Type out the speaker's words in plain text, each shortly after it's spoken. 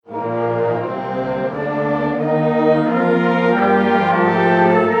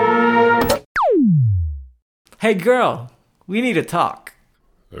Hey girl, we need to talk.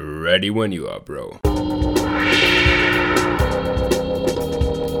 Ready when you are, bro.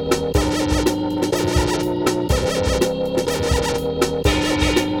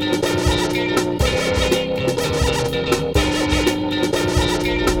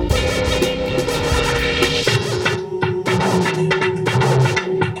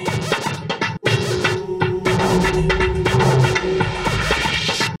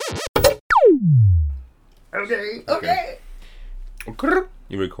 Okay.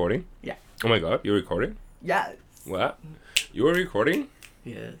 You recording? Yeah. Oh my god, you're recording? Yes. What? You're recording?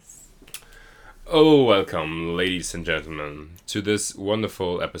 Yes. Oh, welcome, ladies and gentlemen, to this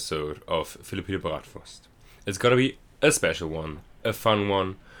wonderful episode of Filipino Bratwurst. It's gonna be a special one, a fun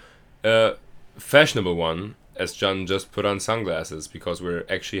one, a fashionable one, as John just put on sunglasses because we're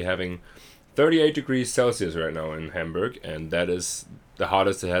actually having 38 degrees Celsius right now in Hamburg, and that is the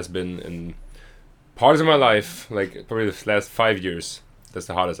hottest it has been in parts of my life, like probably the last 5 years. That's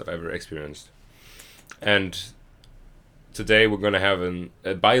the hottest I've ever experienced. And today we're going to have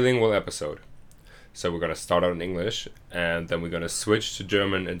a bilingual episode. So we're going to start out in English, and then we're going to switch to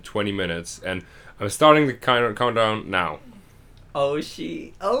German in 20 minutes. And I'm starting the countdown now. Oh,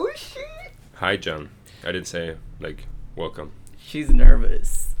 she. Hi, John. I didn't say, welcome. She's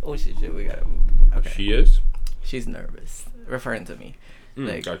nervous. Oh, shit, we gotta. Okay. She is? She's nervous. Referring to me.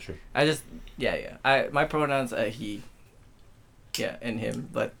 Gotcha. I just. Yeah. My pronouns are he. Yeah, and him,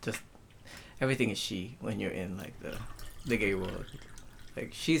 but just everything is she when you're in the gay world.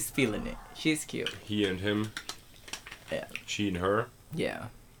 Like she's feeling it. She's cute. He and him. Yeah. She and her. Yeah.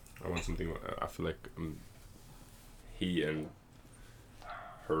 I want something. I feel like he and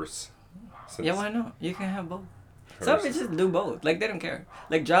hers. Yeah, why not? You can have both. Hers. Some just do both. Like they don't care.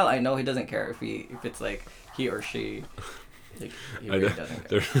 Like Jal, I know he doesn't care if it's like he or she. Like he really doesn't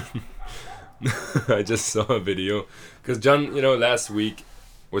care. I just saw a video because John, last week,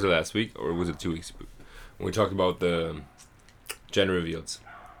 was it last week or was it 2 weeks ago? When we talked about the gender reveals.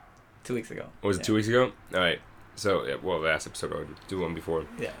 2 weeks ago. Was it 2 weeks ago? All right. So, last episode or the one before.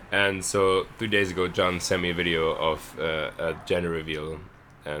 Yeah. And so 3 days ago, John sent me a video of a gender reveal,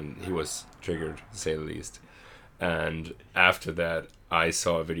 and he was triggered, to say the least. And after that, I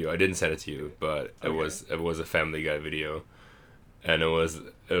saw a video. I didn't send it to you, but it was a Family Guy video, and it was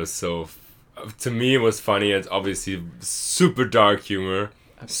so. To me, it was funny. It's obviously super dark humor,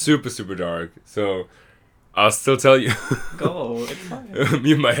 super dark. So I'll still tell you. Go, it's fine.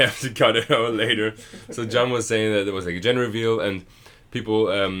 You might have to cut it out later. So John was saying that there was a gender reveal, and people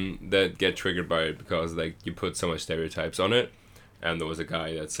that get triggered by it because you put so much stereotypes on it. And there was a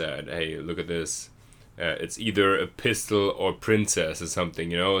guy that said, "Hey, look at this. It's either a pistol or princess or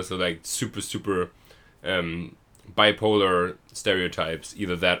something, So super bipolar stereotypes,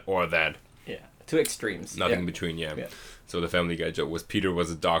 either that or that." Yeah, two extremes. Nothing in between, yeah. So the Family Guy joke was Peter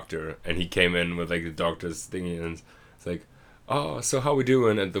was a doctor, and he came in with the doctor's thingy, and it's like, "Oh, so how we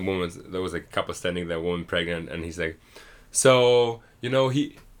doing?" And the woman, there was a couple standing there, woman pregnant, and he's like, "So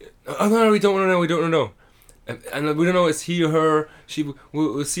he, oh no, we don't want to know, and we don't know it's he or her.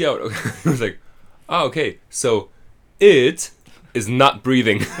 We'll see how." He was like, "Oh, okay, so it is not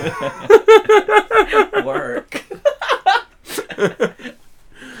breathing." Work.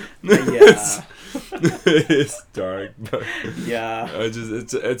 Yeah. It's dark, but yeah.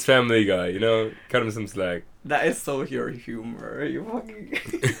 It's Family Guy, cut him some slack. That is so your humor. You fucking.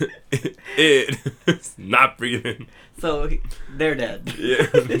 It's not breathing. So they're dead. Yeah,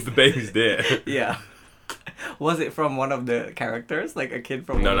 the baby's dead. Yeah. Was it from one of the characters, like a kid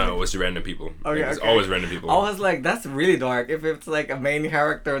from? No, it was random people. Okay, It's always random people. I was like, that's really dark. If it's like a main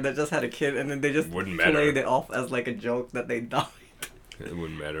character that just had a kid and then they just played it off as like a joke that they died. It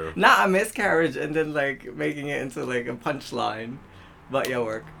wouldn't matter. Not a miscarriage and then making it into a punchline, but yeah,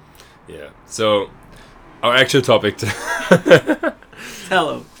 work. Yeah. So, our actual topic.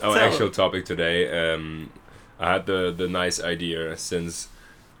 Tell him. Our actual topic today. I had the nice idea, since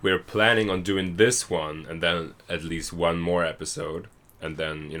we're planning on doing this one and then at least one more episode, and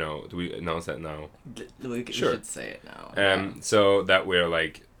then do we announce that now? We Sure. should say it now. So that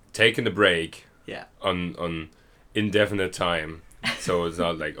we're taking the break. Yeah. On indefinite time. So it's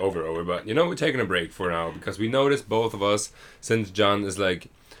not over, but we're taking a break for now because we noticed, both of us, since John is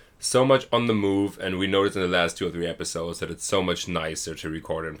so much on the move, and we noticed in the last 2 or 3 episodes that it's so much nicer to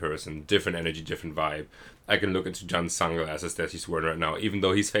record in person, different energy, different vibe. I can look into John's sunglasses that he's wearing right now, even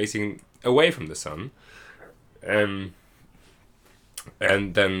though he's facing away from the sun. And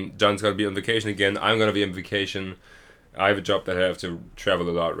then John's gonna be on vacation again. I'm gonna be on vacation. I have a job that I have to travel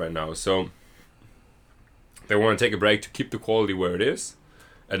a lot right now, so they want to take a break to keep the quality where it is,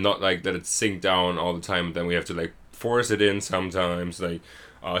 and not like that it's synced down all the time. Then we have to like force it in sometimes. Like,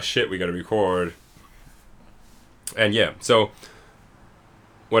 oh shit, we gotta record. And yeah, so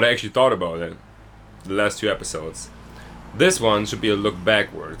what I actually thought about it, the last 2 episodes, this one should be a look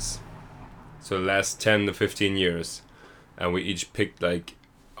backwards. So the last 10 to 15 years, and we each picked like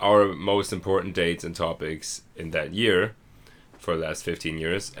our most important dates and topics in that year for the last 15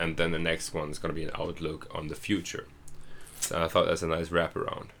 years, and then the next one is going to be an outlook on the future. So I thought that's a nice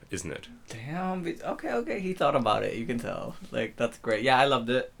wraparound, isn't it? Damn. Okay. He thought about it. You can tell. Like, that's great. Yeah, I loved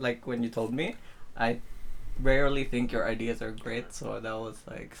it. Like, when you told me, I rarely think your ideas are great, so that was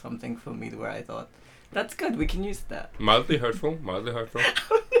like something for me where I thought, that's good. We can use that. Mildly hurtful, mildly hurtful.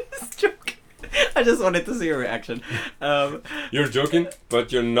 Just joking. I just wanted to see your reaction. You're joking,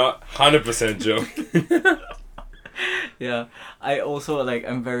 but you're not 100% joking. Yeah, I also like,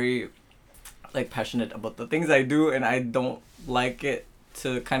 I'm very like passionate about the things I do, and I don't like it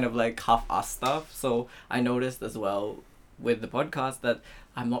to kind of like half-ass stuff. So I noticed as well with the podcast that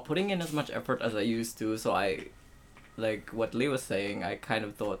I'm not putting in as much effort as I used to. So I, like what Lee was saying, I kind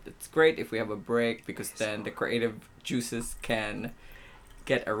of thought it's great if we have a break, because then the creative juices can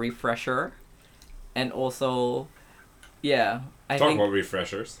get a refresher. And also, yeah, I Talk think about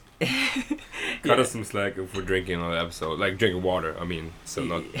refreshers. Cut us some slack if we're drinking on the episode. Like drinking water, I mean. So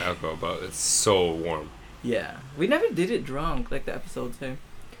not alcohol, but it's so warm. Yeah, we never did it drunk like the episode say.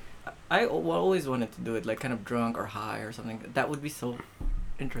 I always wanted to do it like kind of drunk or high or something. That would be so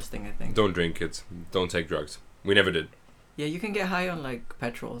interesting, I think. Don't drink, kids. Don't take drugs. We never did. Yeah, you can get high on like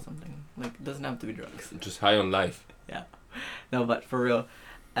petrol or something. Like, it doesn't have to be drugs. Just high on life. Yeah. No, but for real,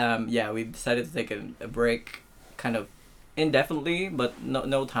 yeah, we decided to take a break, kind of indefinitely, but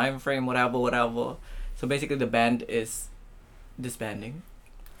no time frame, whatever. So basically, the band is disbanding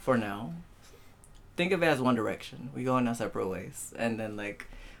for now. Think of it as One Direction. We go in our separate ways, and then like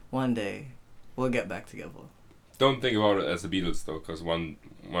one day we'll get back together. Don't think about it as the Beatles though, because one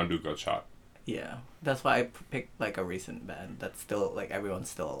dude got shot. Yeah, that's why I picked like a recent band that's still like everyone's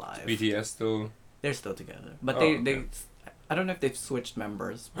still alive. BTS still. They're still together, but Oh, they okay. I don't know if they've switched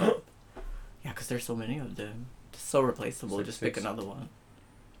members. But yeah, because there's so many of them. It's so replaceable. Six, Just pick six. another one.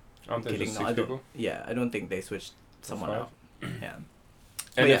 Aren't there Kidding, just no, 6 I don't. people? Yeah, I don't think they switched someone Five? out. Yeah.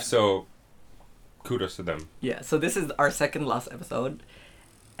 And yeah. if so, kudos to them. Yeah, so this is our second last episode,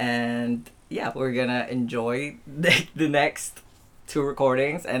 and yeah, we're gonna enjoy the next 2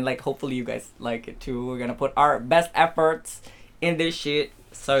 recordings, and like hopefully you guys like it too. We're gonna put our best efforts in this shit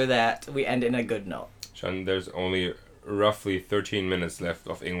so that we end in a good note. Sean, there's only roughly 13 minutes left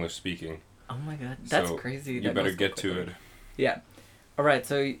of English speaking. Oh my god, that's So crazy. You That better goes so get to quickly. it. Yeah. Alright,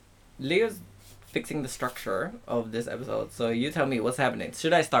 so Leo's fixing the structure of this episode. So you tell me what's happening.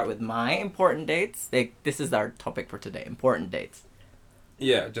 Should I start with my important dates? Like, this is our topic for today. Important dates.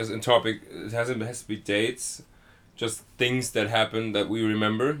 Yeah, just in topic, it has to be dates, just things that happen that we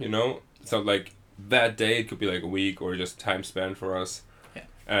remember, you know? It's not like that day, it could be like a week or just time span for us.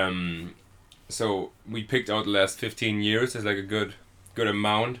 Yeah. So we picked out the last 15 years as like a good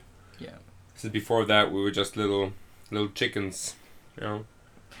amount. Yeah. So before that, we were just little chickens, you know?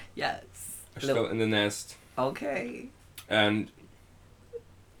 Yes. Are still in the nest. Okay. And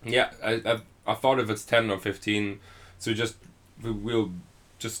yeah, I thought if it's 10 or 15, so we'll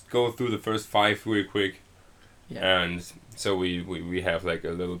just go through the first 5 really quick. Yeah. And so we have like a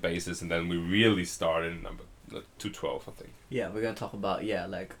little basis, and then we really start in number 212, I think. Yeah, we're gonna talk about,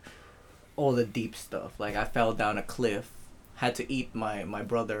 like all the deep stuff. Like, I fell down a cliff, had to eat my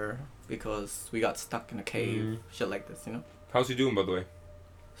brother because we got stuck in a cave, shit like this, you know? How's he doing, by the way?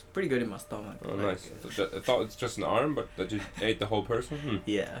 It's pretty good in my stomach. Oh, like, nice. I thought it's just an arm, but that you ate the whole person?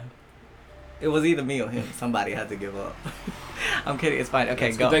 Yeah. It was either me or him. Somebody had to give up. I'm kidding. It's fine. Okay,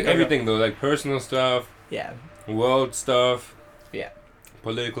 It's go. like go, everything, though, like personal stuff, Yeah. world stuff, Yeah.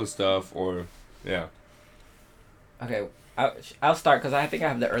 political stuff, or, yeah. Okay. I'll start because I think I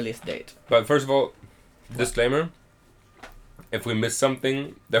have the earliest date. But first of all, disclaimer, if we miss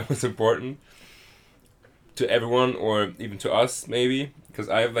something that was important to everyone or even to us, maybe, because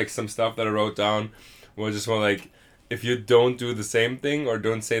I have like some stuff that I wrote down where I just want like, if you don't do the same thing or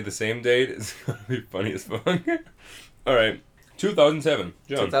don't say the same date, it's gonna be funny as fuck. Alright, 2007,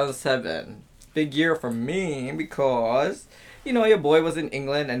 John. 2007. Big year for me because, your boy was in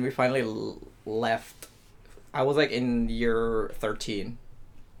England and we finally left. I was like in year 13.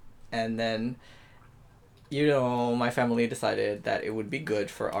 And then, my family decided that it would be good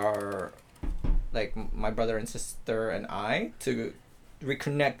for our, like, my brother and sister and I to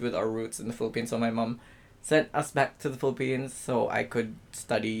reconnect with our roots in the Philippines. So my mom sent us back to the Philippines so I could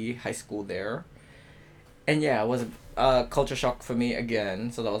study high school there. And yeah, culture shock for me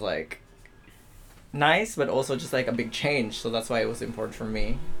again. So that was like nice, but also just like a big change. So that's why it was important for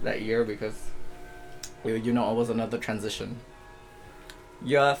me that year because you know it was another transition.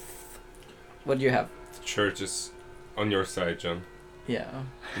 Yes. What do you have? The church is on your side, John. Yeah.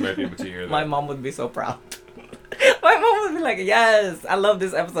 You might be able to hear that. My mom would be so proud. My mom would be like, "Yes, I love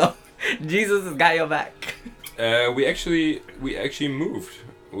this episode. Jesus has got your back." We actually moved.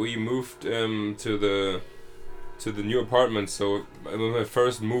 We moved to the new apartment. So it was my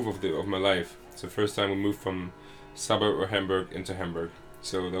first move of my life. It's the first time we moved from suburb of Hamburg into Hamburg.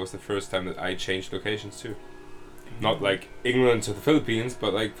 So that was the first time that I changed locations too. Not like England to the Philippines,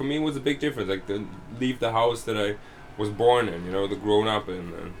 but like for me it was a big difference. Like to leave the house that I was born in, you know, the grown up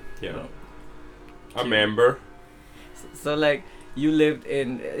in, and yeah. Oh. I remember. So like you lived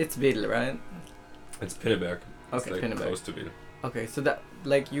in it's Bill, right? It's Pinneberg. It's Okay, like Pinneberg. close to Bill. Okay, so that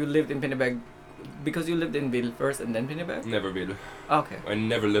like you lived in Pinneberg because you lived in Bill first and then Pinneberg? Never Bill. Okay. I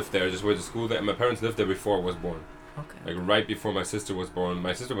never lived there. I just went to school there. And my parents lived there before I was born. Okay. Like right before my sister was born.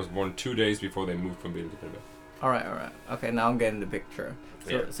 My sister was born 2 days before they moved from Bill to Pinneberg. Alright. Okay, now I'm getting the picture.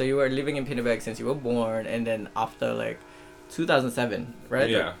 So Yeah. so you were living in Pinneberg since you were born and then after like 2007, right?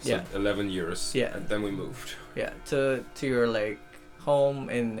 Yeah. So Yeah. 11 years. Yeah. And then we moved. Yeah. To your like home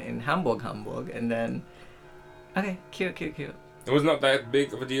in Hamburg and then okay, cute. It was not that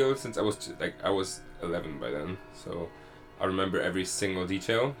big of a deal since I was 11 by then. So I remember every single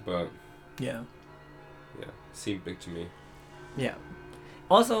detail, but Yeah. yeah, it seemed big to me. Yeah.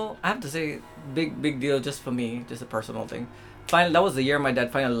 Also, I have to say, big deal just for me, just a personal thing. Finally, that was the year my dad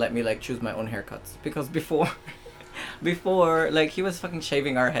finally let me like choose my own haircuts because before like he was fucking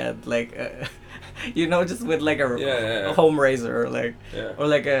shaving our head like, you know, just with like a home razor like Yeah. or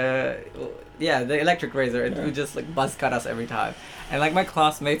like the electric razor and he would just like buzz cut us every time. And like my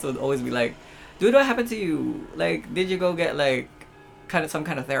classmates would always be like, "Dude, what happened to you? Like, did you go get like some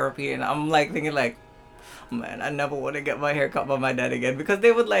kind of therapy?" And I'm like thinking like, man, I never want to get my hair cut by my dad again because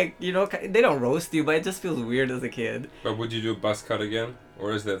they would like, you know, they don't roast you, but it just feels weird as a kid. But would you do a buzz cut again?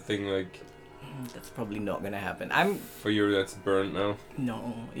 Or is that thing like That's probably not gonna happen. for you that's burnt now?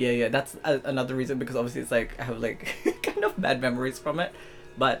 No, yeah, that's another reason because obviously it's like I have like kind of bad memories from it,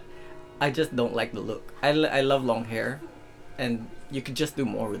 but I just don't like the look. I love long hair, and you could just do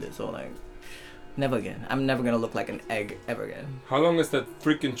more with it. So like, never again. I'm never gonna look like an egg ever again. How long is that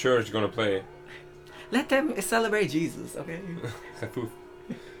freaking church gonna play? Let them celebrate Jesus, okay?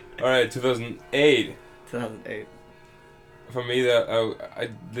 Alright, 2008. 2008. For me, that I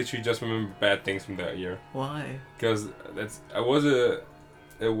literally just remember bad things from that year. Why? Because it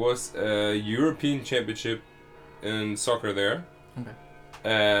was a European championship in soccer there. Okay.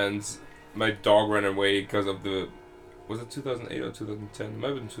 And my dog ran away because of was it 2008 or 2010? It might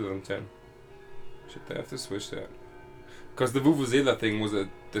have been 2010. Should they have to switch that? Because the Vuvuzela thing was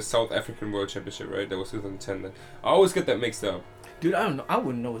the South African World Championship, right? That was 2010 then. I always get that mixed up. Dude, I don't know. I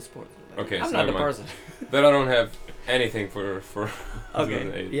wouldn't know what sport. Like, Okay, I'm so not the never mind. person. Then I don't have anything for Okay.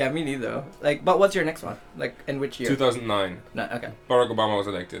 2008. Yeah, me neither. Like, but what's your next one? Like, in which year? 2009. No, okay. Barack Obama was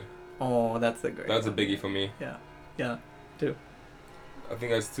elected. Oh, that's a great. That's a one. biggie for me. Yeah. I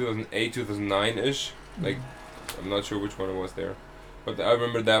think that's 2008, 2009-ish. Like, I'm not sure which one it was there. But I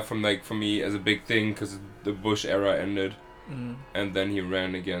remember that from, like, for me as a big thing because the Bush era ended. Mm. And then he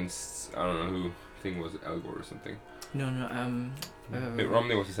ran against, I don't know who, I think it was Al Gore or something. No. Mitt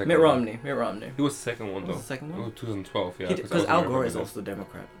Romney was the second Mitt one. Romney. He was the second one What though. was the second one? Oh, 2012, yeah. Because I Al remember Gore is that. also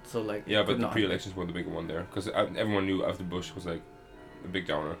Democrat, so like. Yeah, could but the not- pre-elections were the bigger one there. Because everyone knew after Bush was, like, a big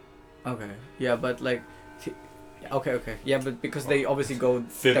downer. Okay. Yeah, but like. Okay. Yeah, but because they obviously go.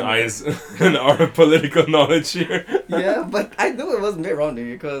 Thin Democrat. eyes and our political knowledge here. Yeah, but I knew it was Mitt Romney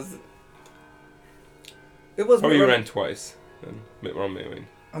because. It was. Probably Mitt ran twice. Then Mitt Romney, I mean.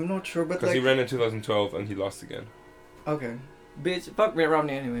 I'm not sure, but Because like. he ran in 2012 and he lost again. Okay. Bitch, fuck Mitt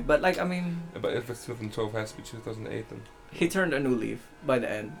Romney anyway. But like, I mean. But if it's 2012, it has to be 2008 then. He turned a new leaf by the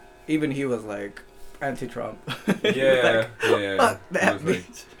end. Even he was like anti-Trump. Yeah, Like, yeah. fuck He that was, like,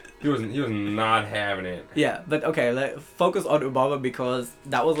 bitch. he was not having it. Yeah, but okay, like focus on Obama because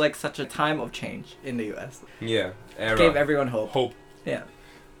that was like such a time of change in the US. Yeah, era. Gave everyone hope. Hope. Yeah.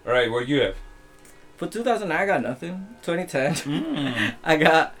 All right, what do you have? For 2000, I got nothing. 2010, I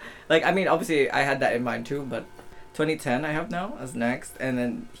got like I mean obviously I had that in mind too, but 2010 I have now as next, and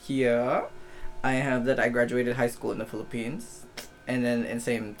then here I have that I graduated high school in the Philippines, and then in the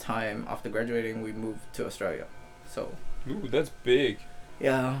same time after graduating we moved to Australia. So Ooh, that's big.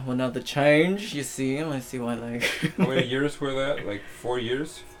 yeah, well now the change you see. Let's see why like How many years were that? Like 4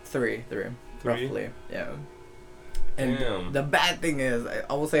 years? three. Three? Roughly, yeah. And Damn. the bad thing is,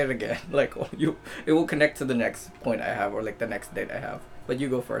 I will say it again. Like it will connect to the next point I have, or like the next date I have. But you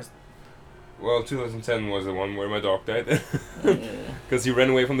go first. Well, 2010 was the one where my dog died. Mm. Because he ran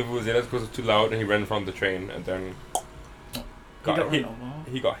away from the vuvuzelas because it was too loud, and he ran from the train, and then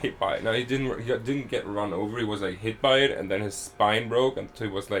he got hit by it. No, he didn't get run over. He was like hit by it, and then his spine broke, and so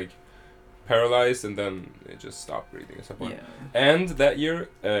he was like paralyzed, and then it just stopped breathing at some point. Yeah. And that year,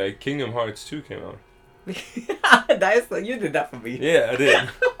 Kingdom Hearts 2 came out. That is like, you did that for me. Yeah, I did.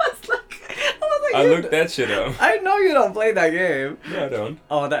 I looked that shit up. I know you don't play that game. No, I don't.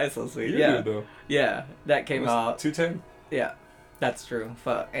 Oh, that is so sweet. You Yeah. do though. Yeah, that came out. 210. Yeah, that's true.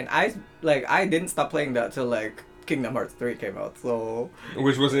 Fuck. And I didn't stop playing that till like Kingdom Hearts 3 came out. So.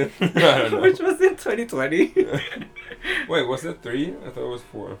 Which was it? I don't know. Which was in 2020. Wait, was that 3? I thought it was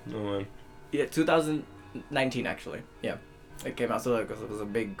 4. No man. Yeah, 2019 actually. Yeah, it came out so because it was a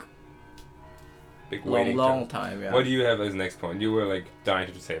big waiting long time. Yeah. What do you have as next point? You were like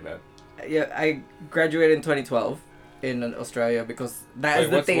dying to say that. Yeah, I graduated in 2012 in Australia because that is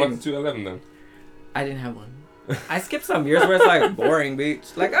the thing. What's 2011 then? I didn't have one. I skipped some years where it's like boring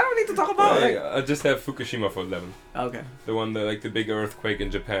beach. Like I don't need to talk about it. I just have Fukushima for 11. Okay. The one that like the big earthquake in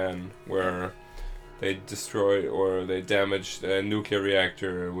Japan where they destroyed or they damaged a nuclear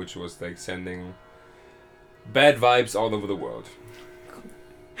reactor, which was like sending bad vibes all over the world.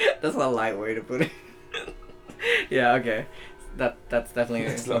 That's a light way to put it. Yeah. Okay. That's definitely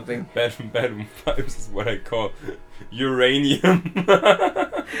It's something. Bad vibes is what I call uranium.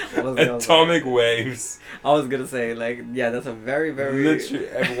 Atomic waves. I was gonna say like yeah, that's a very very. Literally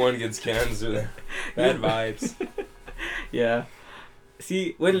everyone gets cancer. Bad vibes. Yeah.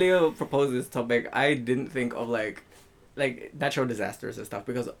 See, when Leo proposed this topic, I didn't think of like natural disasters and stuff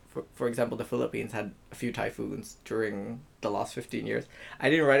because, for example, the Philippines had a few typhoons during the last 15 years. I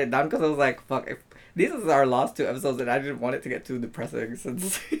didn't write it down because I was like, fuck, if these are our last 2 episodes and I didn't want it to get too depressing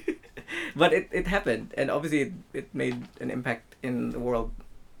since... But it happened, and obviously it made an impact in the world.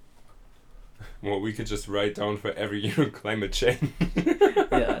 Well, we could just write down for every year climate change.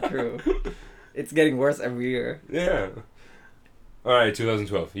 Yeah, true. It's getting worse every year. Yeah. Alright,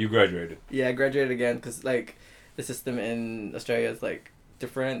 2012. You graduated. Yeah, I graduated again because, like, the system in Australia is, like,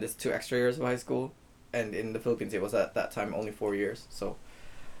 different. There's 2 extra years of high school. And in the Philippines, it was at that time only 4 years. So,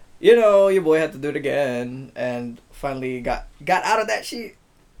 you know, your boy had to do it again. And finally got out of that shit.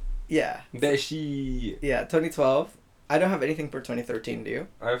 Yeah. That she. Yeah, 2012. I don't have anything for 2013, do you?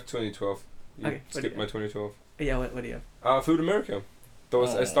 I have 2012. You Okay, skipped my 2012. Yeah, what do you have? Flew to America. I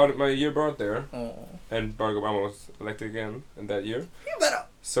Oh. started my year abroad there. Oh. And Barack Obama was elected again in that year. You better.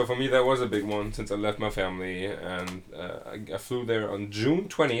 So for me, that was a big one since I left my family. And I flew there on June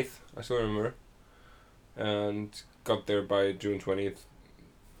 20th. I still remember. And got there by June 20th.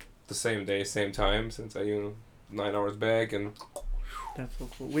 The same day, same time, since I 9 hours back, and That's so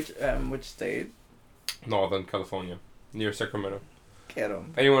cool. Which state? Northern California, near Sacramento. Get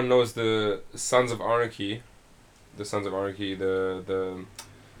 'em. Anyone knows the Sons of Anarchy? The Sons of Anarchy, the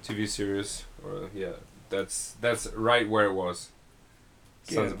TV series, or yeah, that's right where it was.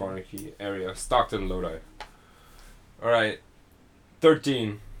 Sons of Anarchy area, Stockton, Lodi. All right,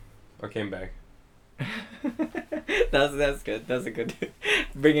 13. I came back. That's good. That's a good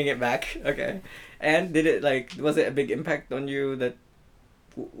bringing it back. Okay, and did it was it a big impact on you?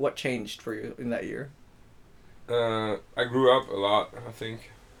 What changed for you in that year? I grew up a lot, I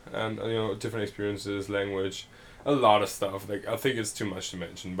think, and different experiences, language, a lot of stuff. Like I think it's too much to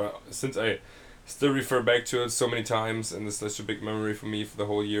mention, but since I still refer back to it so many times, and it's such a big memory for me for the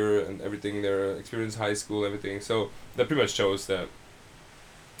whole year and everything there, experience, high school, everything. So that pretty much shows that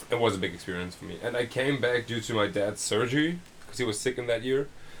it was a big experience for me. And I came back due to my dad's surgery because he was sick in that year.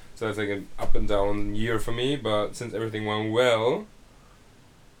 So that's like an up and down year for me. But since everything went well,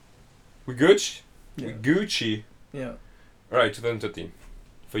 we Gucci. Yeah. We Gucci. Yeah. All right, 2013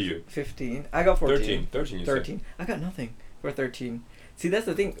 for you. 15. I got 14. 13 you 13. said. I got nothing for 13. See, that's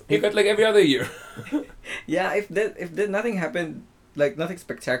the thing. You got like every other year. Yeah, if nothing happened, like nothing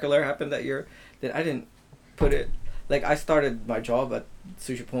spectacular happened that year, then I didn't put it. Like I started my job at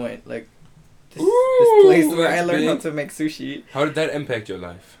Sushi Point, like this place where I learned how to make sushi. How did that impact your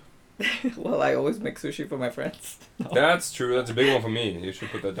life? Well, I always make sushi for my friends. That's true. That's a big one for me. You should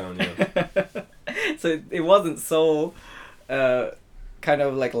put that down. Yeah. So it wasn't so kind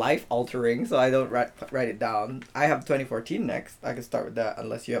of like life altering, so I don't write it down. I have 2014 next. I can start with that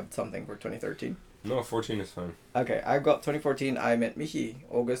unless you have something for 2013. No, 14 is fine. Okay, I've got 2014. I met Michi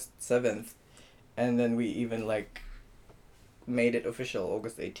August 7th, and then we even like made it official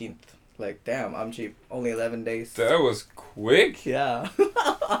August 18th like, damn, I'm cheap. Only 11 days. That was quick. Yeah.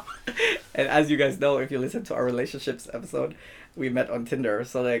 And as you guys know, if you listen to our relationships episode, we met on Tinder.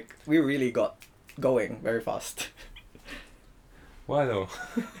 So, like, we really got going very fast. Why though?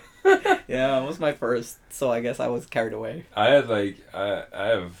 Yeah, it was my first. So I guess I was carried away. I had like I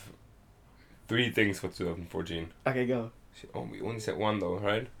have 3 things for 2014. Okay, go. Oh, we only said 1 though,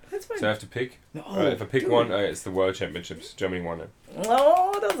 right? That's fine. So I have to pick. No, If I pick dude. 1, it's the World Championships. Germany won it.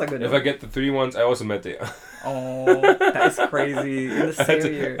 Oh, that's a good If one. I get the 3 ones, I also met the. Oh, that is crazy. In the I had,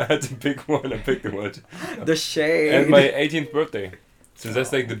 same year. I had to pick 1. I picked the World. The shade. And my 18th birthday. Since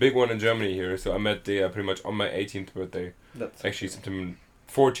that's like the big one in Germany here, so I met the pretty much on my 18th birthday. That's Actually, September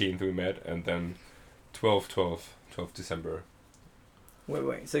 14th we met, and then 12 December.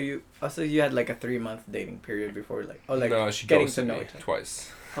 Wait. So you had like a 3-month dating period before, like, oh, like No, she getting ghosted to know me each other.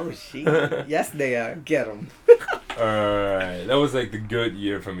 twice. Oh, she. Yes, they are. Get them. Alright, that was like the good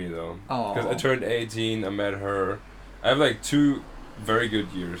year for me though. Oh. Because I turned 18, I met her. I have like 2 very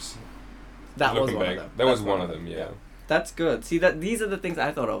good years. That was looking one back. of them. That That's was one of them, yeah. That's good. See, that these are the things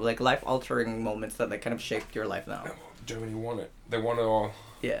I thought of, like life-altering moments that like kind of shaped your life now. Germany won it. They won it all.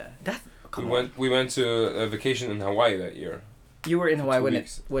 Yeah, that. We went to a vacation in Hawaii that year. You were in Hawaii 2 when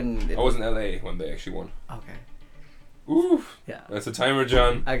weeks. it I was in LA when they actually won. Okay. Oof. Ja. That's the timer,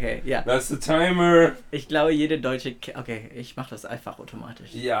 John. Okay, ja. That's the timer. Ich glaube, jede Deutsche... Okay, ich mache das einfach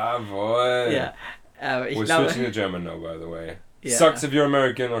automatisch. Jawohl. Ja. Ich We're glaube... switching to German now, by the way. Yeah. Sucks if you're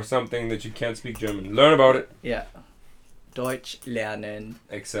American or something that you can't speak German. Learn about it. Ja. Deutsch lernen.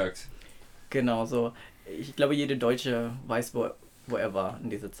 Exakt. Genau so. Ich glaube, jede Deutsche weiß, wo er war in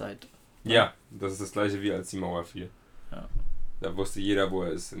dieser Zeit. Ja, das ist das gleiche wie als die Mauer fiel. Ja. Da wusste jeder, wo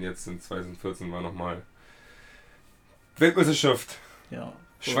er ist. Und jetzt in 2014 war nochmal Weltmeisterschaft. Ja.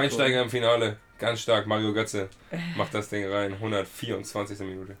 Schweinsteiger im Finale. Ganz stark. Mario Götze macht das Ding rein. 124.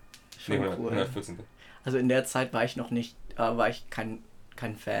 Minute. Nee, Schon 100, cool. 114. Also in der Zeit war ich noch nicht, war ich kein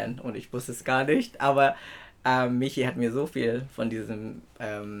Fan und ich wusste es gar nicht, aber Michi hat mir so viel von diesem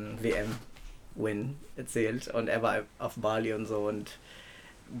WM-Win erzählt und er war auf Bali und so und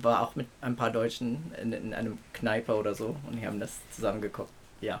war auch mit ein paar Deutschen in einem Kneipe oder so und die haben das zusammen geguckt.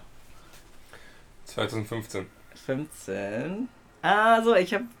 Ja. 2015. 15. Also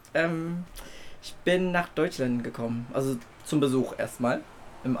ich bin nach Deutschland gekommen, also zum Besuch erstmal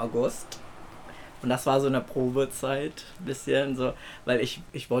im August. Und das war so eine Probezeit, bisschen so, weil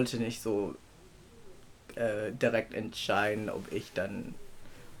ich wollte nicht so direkt entscheiden, ob ich dann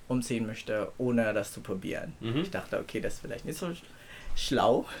umziehen möchte, ohne das zu probieren. Mhm. Ich dachte, okay, das ist vielleicht nicht so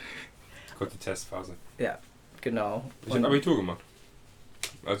schlau. Kurze Testphase. Ja, genau. Ich habe Abitur gemacht.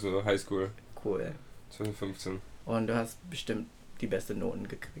 Also Highschool. Cool. 2015. Und du hast bestimmt die besten Noten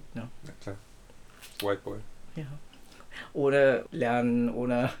gekriegt, ne? Na klar. White Boy. Ja. Ohne Lernen,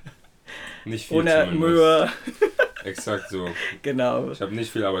 ohne Nicht viel ohne zumindest. Mühe. Exakt so. Genau. Ich habe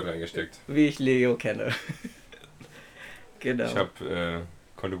nicht viel Arbeit reingesteckt. Wie ich Leo kenne. Genau. Ich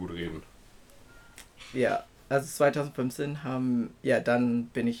konnte gut reden. Ja, also 2015 dann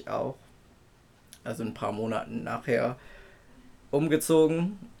bin ich auch, also ein paar Monaten nachher,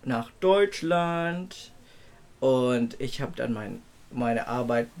 umgezogen nach Deutschland und ich habe dann meine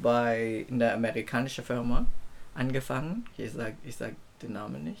Arbeit in der amerikanischen Firma angefangen. Ich sag den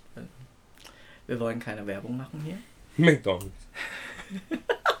Namen nicht, weil wir wollen keine Werbung machen hier. McDonald's.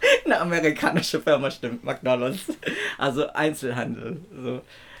 Eine amerikanische Firma, stimmt, McDonald's. Also Einzelhandel. So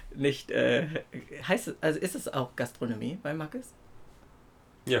nicht, heißt es, also ist es auch Gastronomie bei Marcus?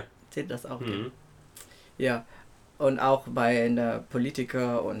 Ja. Zählt das auch? Mhm. Ja. Und auch bei einer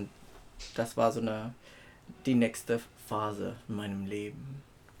Politiker und das war so die nächste Phase in meinem Leben.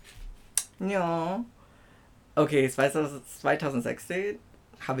 Ja. Okay, 2016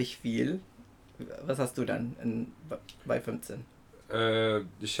 habe ich viel. Was hast du dann bei 15?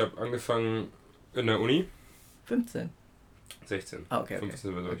 Ich habe angefangen in der Uni. 15? 16. Ah, okay.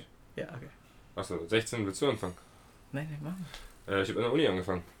 15 sind wir durch. Ja, okay. Achso, 16 willst du anfangen? Nein, machen. Ich habe in der Uni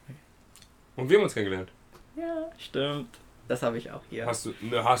angefangen. Und wir haben uns kennengelernt. Ja, stimmt. Das habe ich auch hier. Hast du?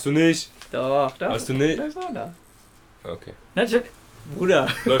 Ne, hast du nicht. Doch. Hast du nicht? Das war da. Okay. Natürlich. Bruder,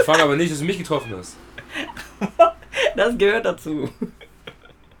 Leute, frag aber nicht, dass du mich getroffen hast. das gehört dazu.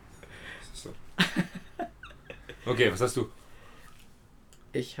 Das ist so. Okay, was hast du?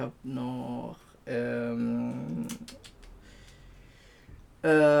 Ich habe noch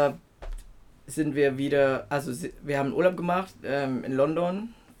sind wir wieder, also wir haben Urlaub gemacht in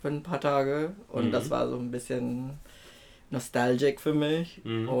London für ein paar Tage und das war so ein bisschen nostalgic für mich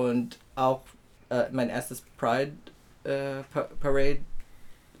und auch mein erstes Pride Parade.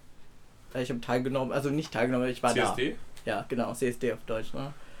 Ich habe teilgenommen, also nicht teilgenommen, ich war CSD? da. Ja, genau, CSD auf Deutsch,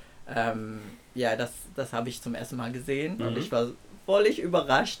 ne? Ja, das habe ich zum ersten Mal gesehen und Mhm. ich war völlig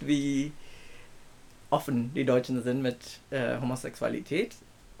überrascht, wie offen die Deutschen sind mit Homosexualität.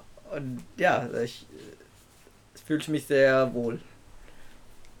 Und ja, ich fühlte mich sehr wohl.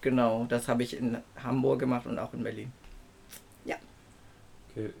 Genau, das habe ich in Hamburg gemacht und auch in Berlin. Ja.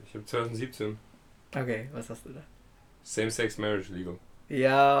 Okay, ich habe 2017 Okay, was hast du da? Same-Sex Marriage Legal.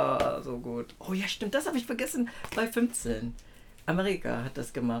 Ja, so gut. Oh ja, stimmt, das habe ich vergessen. Bei 15. Amerika hat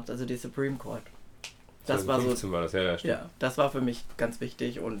das gemacht, also die Supreme Court. Das war so, 2015 war das, ja, stimmt. ja, das war für mich ganz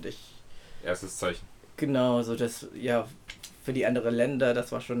wichtig und Erstes Zeichen. genau, so das, ja, für die anderen Länder,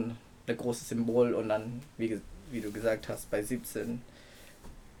 das war schon ein großes Symbol und dann, wie du gesagt hast, bei 17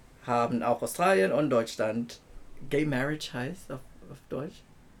 haben auch Australien und Deutschland Gay Marriage heißt auf Deutsch.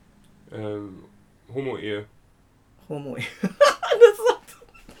 Homo-Ehe. Homo.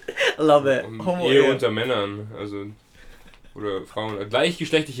 Love it. Homo. Ehe unter Männern, also. Oder Frauen.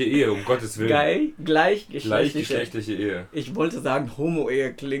 Gleichgeschlechtliche Ehe, um Gottes Willen. Gleichgeschlechtliche. Gleichgeschlechtliche Ehe. Ich wollte sagen,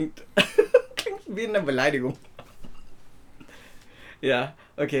 Homo-Ehe klingt wie eine Beleidigung. Ja,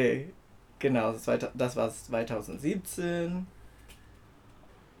 okay. Genau, das war 2017.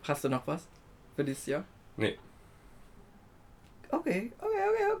 Hast du noch was für dieses Jahr? Nee. Okay.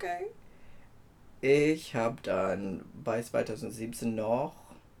 Ich habe dann bei 2017 noch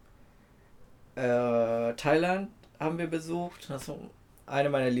Thailand haben wir besucht. Das war eine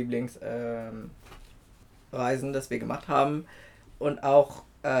meiner Lieblingsreisen, das wir gemacht haben. Und auch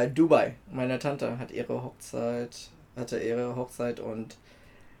Dubai. Meine Tante hatte ihre Hochzeit und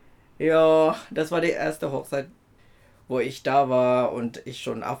ja, das war die erste Hochzeit, wo ich da war und ich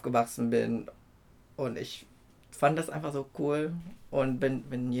schon aufgewachsen bin. Und ich fand das einfach so cool. Und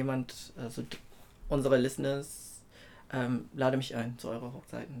wenn jemand, also unsere Listeners, lade mich ein zu eurer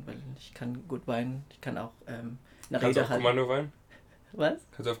Hochzeiten, weil ich kann gut weinen. Ich kann auch eine Kannst du Rede auf halten. Kommando weinen? Was?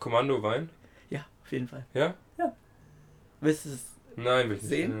 Kannst du auf Kommando weinen? Ja, auf jeden Fall. Ja? Willst du es? Nein, will ich nicht.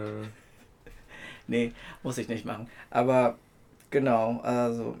 Sehen? Nee, muss ich nicht machen. Aber genau,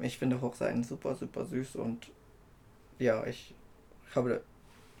 also ich finde Hochzeiten super, super süß und ja, ich habe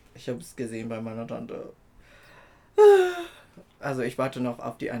es gesehen bei meiner Tante. Also ich warte noch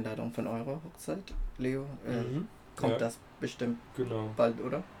auf die Einladung von eurer Hochzeit, Leo. Kommt Ja. das bestimmt Genau. bald,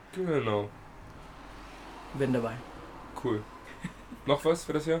 oder? Genau. Bin dabei. Cool. Noch was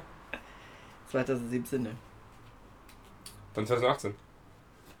für das Jahr? 2017, ne? Dann 2018.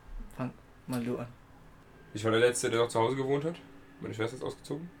 Fang mal du an. Ich war der Letzte, der noch zu Hause gewohnt hat. Meine Schwester ist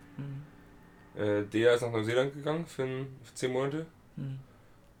ausgezogen. Der ist nach Neuseeland gegangen für 10 Monate.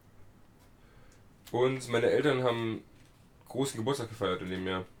 Und meine Eltern haben großen Geburtstag gefeiert in dem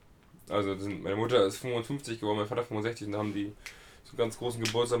Jahr. Also meine Mutter ist 55 geworden, mein Vater 65 und da haben die so einen ganz großen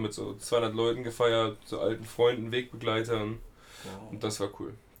Geburtstag mit so 200 Leuten gefeiert, so alten Freunden, Wegbegleitern. Wow. Und das war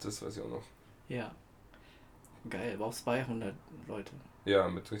cool. Das weiß ich auch noch. Ja. Geil, war auch 200 Leute. Ja,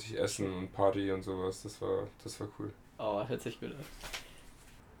 mit richtig Essen und Party und sowas. Das war cool. Oh, hört sich gut an.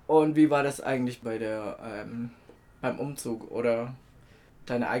 Und wie war das eigentlich beim Umzug oder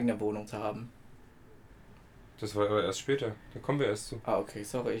deine eigene Wohnung zu haben? Das war aber erst später. Da kommen wir erst zu. Ah, okay,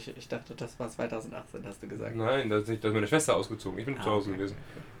 sorry, ich dachte, das war 2018, hast du gesagt. Nein, da ist meine Schwester ausgezogen. Ich bin zu Hause okay. gewesen.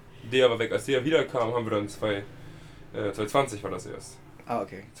 Der war weg. Als der wiederkam, haben wir dann 2020 war das erst. Ah,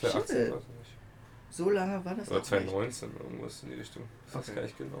 okay. 2018 Shit. war es nicht. So lange war das Oder auch 2019 irgendwas in die Richtung. Ich weiß Okay. gar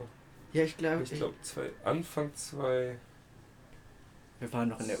nicht genau. nicht. Ja, ich glaube, Ich glaube Anfang 2. wir waren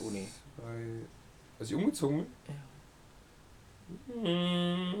noch in der Uni. Als ich umgezogen bin? Ja.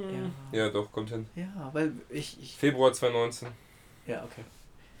 Ja, doch, kommt hin. Ja, weil ich Februar 2019. ja, okay.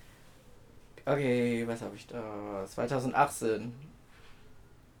 Okay, was habe ich da? 2018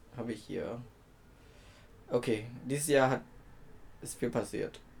 habe ich hier. Okay, dieses Jahr ist viel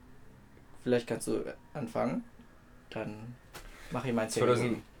passiert. Vielleicht kannst du anfangen. Dann mache ich mein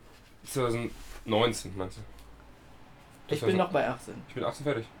 10 2019, meinst du? Ich bin noch bei 18. Ich bin 18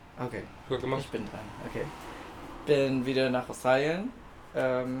 fertig. Okay, Gut gemacht. ich bin dran. Okay. Bin wieder nach Australien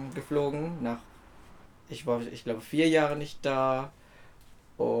geflogen. Ich glaube, 4 Jahre nicht da.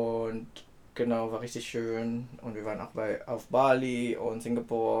 Und genau, war richtig schön. Und wir waren auch auf Bali und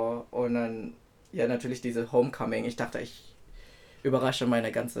Singapur. Und dann, ja, natürlich diese Homecoming. Ich dachte, ich überrasche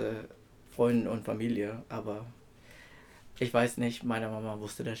meine ganze Freundin und Familie. Aber ich weiß nicht, meine Mama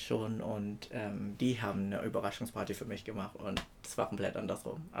wusste das schon. Und die haben eine Überraschungsparty für mich gemacht. Und es war komplett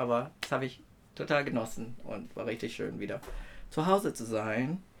andersrum. Aber das habe ich total genossen. Und war richtig schön, wieder zu Hause zu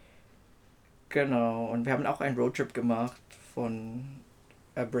sein. Genau. Und wir haben auch einen Roadtrip gemacht von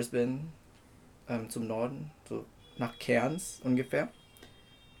Brisbane zum Norden, so nach Cairns ungefähr.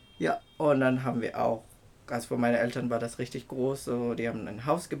 Ja, und dann haben wir auch also für meine Eltern war das richtig groß. So, die haben ein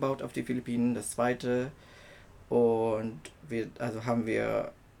Haus gebaut auf die Philippinen, das zweite. Und haben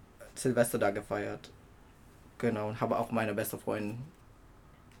wir Silvester da gefeiert. Genau, und habe auch meine beste Freundin,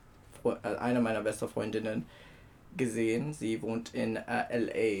 eine meiner besten Freundinnen gesehen. Sie wohnt in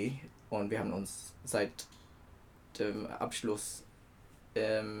LA und wir haben uns seit dem Abschluss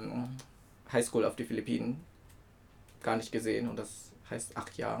Highschool auf die Philippinen gar nicht gesehen und das heißt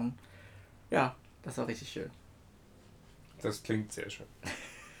 8 Jahren. Ja, das war richtig schön. Das klingt sehr schön.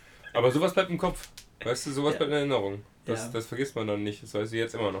 Aber sowas bleibt im Kopf. Weißt du, sowas bleibt in Erinnerung. Das vergisst man dann nicht. Das weiß ich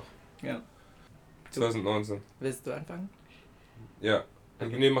jetzt immer noch. Ja. 2019. Willst du anfangen? Ja.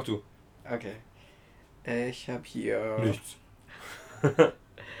 Okay. Nee, mach du. Okay. Ich habe hier... Nichts.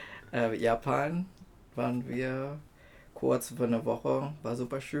 Japan waren wir kurz für eine Woche. War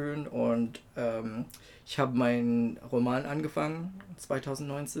super schön. Und ich habe meinen Roman angefangen,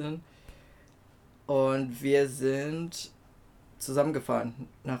 2019. Und wir sind zusammengefahren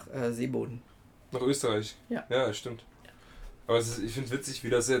nach Seeboden. Nach Österreich? Ja. Ja, stimmt. Aber ich finde es witzig, wie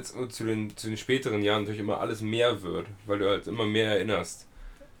das jetzt zu den späteren Jahren natürlich immer alles mehr wird, weil du halt immer mehr erinnerst.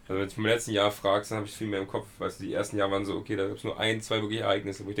 Also wenn du mich im letzten Jahr fragst, dann habe ich viel mehr im Kopf. Weißt du, die ersten Jahre waren so, okay, da gab es nur 1, 2 wirklich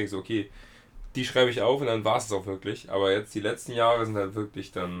Ereignisse, wo ich denke so, okay, die schreibe ich auf und dann war es auch wirklich. Aber jetzt die letzten Jahre sind halt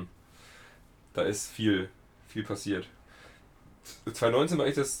wirklich dann, da ist viel passiert. 2019 war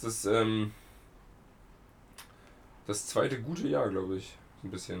echt das zweite gute Jahr, glaube ich, so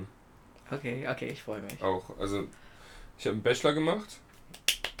ein bisschen. Okay, ich freue mich. Auch, also ich habe einen Bachelor gemacht,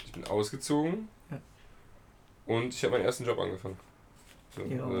 ich bin ausgezogen und ich habe meinen ersten Job angefangen. So,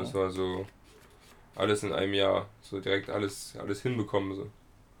 also das war so alles in einem Jahr, so direkt alles hinbekommen. So.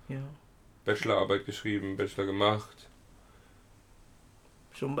 Ja. Bachelorarbeit geschrieben, Bachelor gemacht.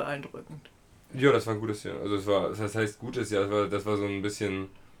 Schon beeindruckend. Ja, das war ein gutes Jahr. Also das heißt gutes Jahr, das war so ein bisschen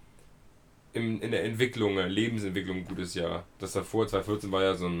in der Entwicklung, Lebensentwicklung ein gutes Jahr. Das davor, 2014, war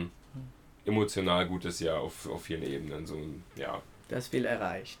ja so ein emotional gutes Jahr auf vielen Ebenen. So ein, ja. Das viel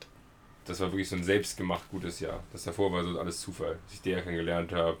erreicht. Das war wirklich so ein selbstgemacht gutes Jahr. Das davor war so alles Zufall. Dass ich der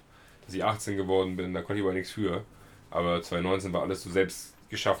kennengelernt habe, dass ich 18 geworden bin, da konnte ich aber nichts für. Aber 2019 war alles so selbst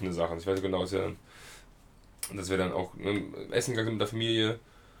geschaffene Sachen. Ich weiß so genau, dass wir dann auch essen gegangen sind mit der Familie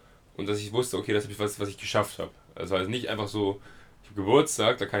und dass ich wusste, okay, das habe ich was ich geschafft habe. Also halt nicht einfach so, ich habe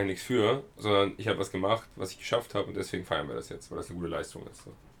Geburtstag, da kann ich nichts für, sondern ich habe was gemacht, was ich geschafft habe und deswegen feiern wir das jetzt, weil das eine gute Leistung ist.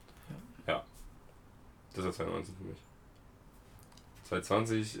 So. Ja. Das war 2019 für mich.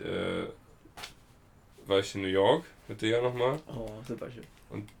 2020 war ich in New York mit dir nochmal. Oh, super schön.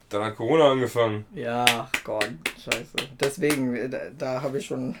 Und dann hat Corona angefangen. Ja, Gott, scheiße. Deswegen, da habe ich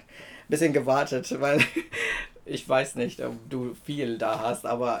schon ein bisschen gewartet, weil ich weiß nicht, ob du viel da hast,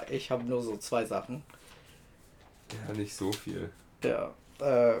 aber ich habe nur so 2 Sachen. Ja, nicht so viel. Ja,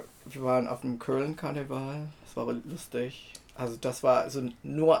 wir waren auf dem Köln-Karneval, das war lustig. Also das war so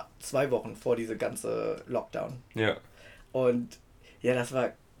nur 2 Wochen vor diese ganze Lockdown. Ja. Und ja, das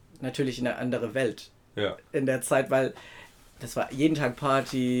war natürlich eine andere Welt. Ja. In der Zeit, weil das war jeden Tag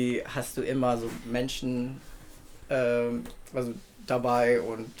Party, hast du immer so Menschen also dabei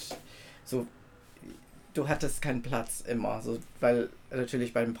und so, du hattest keinen Platz immer, so, weil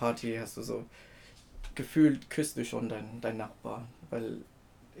natürlich bei einem Party hast du so, gefühlt küsst du schon dein Nachbar, weil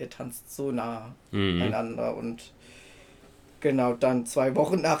ihr tanzt so nah einander und genau, dann 2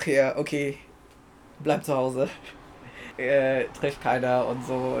 Wochen nachher, okay, bleib zu Hause, trifft keiner und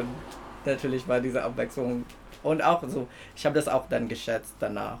so und natürlich war diese Abwechslung und auch so, ich habe das auch dann geschätzt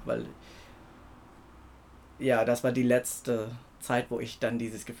danach, weil ja, das war die letzte Zeit, wo ich dann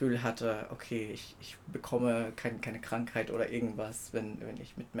dieses Gefühl hatte, okay, ich bekomme keine Krankheit oder irgendwas, wenn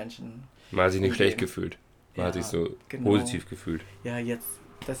ich mit Menschen... Man hat sich nicht schlecht gefühlt. Man hat sich so positiv gefühlt. Ja, jetzt,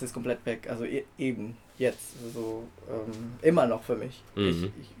 das ist komplett weg. Also eben, jetzt, so immer noch für mich.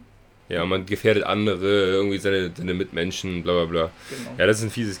 Ja, man gefährdet andere, irgendwie seine Mitmenschen, bla bla bla. Genau. Ja, das ist ein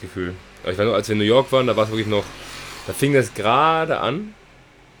fieses Gefühl. Aber ich weiß noch, als wir in New York waren, da war es wirklich noch, da fing das gerade an,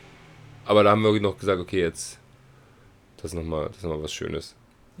 aber da haben wir wirklich noch gesagt, okay, jetzt, das ist nochmal was Schönes.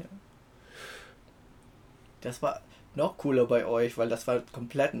 Ja. Das war noch cooler bei euch, weil das war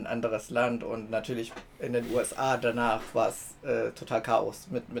komplett ein anderes Land und natürlich in den USA danach war es total Chaos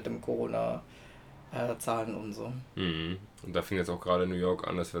mit dem Corona-Zahlen und so. Mhm. Und da fing jetzt auch gerade in New York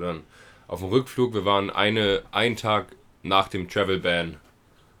an, dass wir dann auf dem Rückflug, wir waren einen Tag nach dem Travel Ban,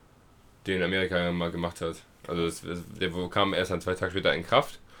 den Amerika ja mal gemacht hat. Also der kam erst dann 2 Tage später in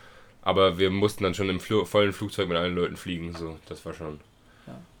Kraft, aber wir mussten dann schon im vollen Flugzeug mit allen Leuten fliegen. So, das war schon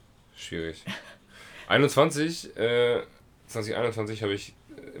schwierig. 2021 habe ich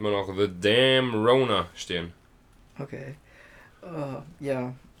immer noch The Damn Rona stehen. Okay.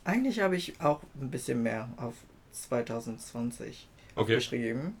 Ja, Eigentlich habe ich auch ein bisschen mehr auf 2020 Okay.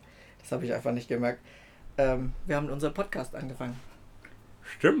 geschrieben. Das habe ich einfach nicht gemerkt. Wir haben unseren Podcast angefangen.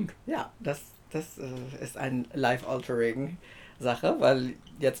 Stimmt. Ja, das ist ein life-altering Sache, weil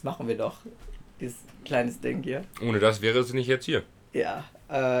jetzt machen wir doch dieses kleines Ding hier. Ohne das wäre es nicht jetzt hier. Ja,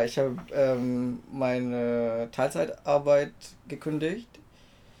 ich habe meine Teilzeitarbeit gekündigt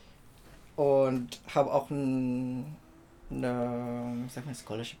und habe auch sag mal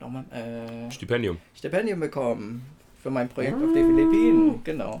Scholarship nochmal, Stipendium. Stipendium bekommen für mein Projekt auf den Philippinen.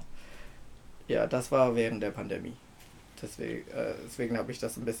 Genau. Ja, das war während der Pandemie. Deswegen habe ich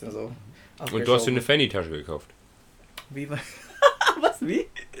das ein bisschen so Und du hast dir eine Fanny-Tasche gekauft. Wie war Was, wie?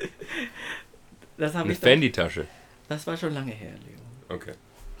 Das habe Eine ich Fendi-Tasche. Das war schon lange her, Leo. Okay.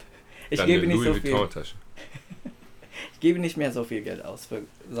 Ich Dann gebe eine nicht Louis so viel. Vuitton-Tasche. Ich gebe nicht mehr so viel Geld aus für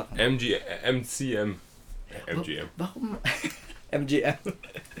Sachen. MGM. Warum? MGM.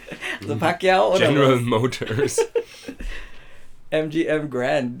 So Pacquiao oder General was? Motors. MGM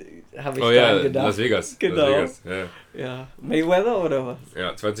Grand habe ich Oh dran ja, gedacht. Las Vegas. Genau. Las Vegas. Ja. Ja. Mayweather oder was?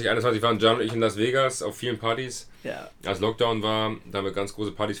 Ja, 2021 waren Jan und ich in Las Vegas auf vielen Partys. Ja. Als Lockdown war, da haben wir ganz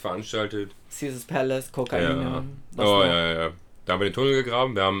große Partys veranstaltet. Caesars Palace, Kokain. Ja. was Oh noch? ja. Da haben wir den Tunnel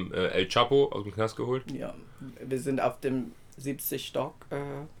gegraben. Wir haben El Chapo aus dem Knast geholt. Ja. Wir sind auf dem 70 Stock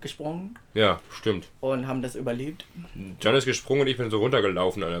gesprungen Ja, stimmt. und haben das überlebt. Jan ist gesprungen und ich bin so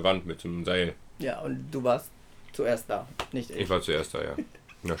runtergelaufen an der Wand mit so einem Seil. Ja, und du warst zuerst da, nicht ich. Ich war zuerst da, ja.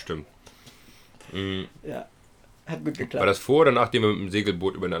 Ja, stimmt. Mhm. Ja, hat gut geklappt. War das vor oder nachdem wir mit dem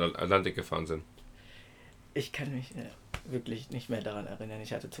Segelboot über den Atlantik gefahren sind? Ich kann mich wirklich nicht mehr daran erinnern.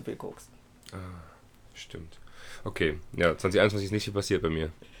 Ich hatte zu viel Koks. Stimmt. Okay, ja, 2021 ist nicht viel passiert bei mir,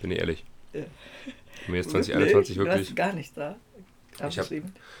 bin ich ehrlich. Ja. Bei mir ist 2021 Du wirklich... hast gar nichts da Ich hab-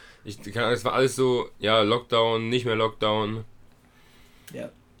 abgeschrieben. Es war alles so, ja, Lockdown, nicht mehr Lockdown. Ja.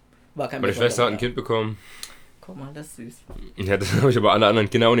 War kein Meine Schwester hat ein besonderer Kind bekommen. Tag. Guck mal, das ist süß. Ja, das habe ich aber alle anderen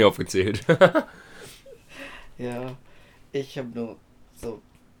Kinder auch nicht aufgezählt. Ja, ich habe nur so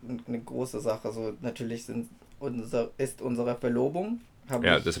eine große Sache. So natürlich ist unsere Verlobung.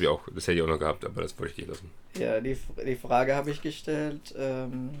 Ja, das hätte ich auch noch gehabt, aber das wollte ich dir lassen. Ja, die Frage habe ich gestellt.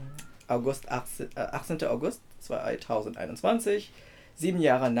 18. August 2021, 7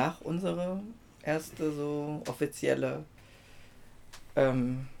 Jahre nach unserer erste so offizielle.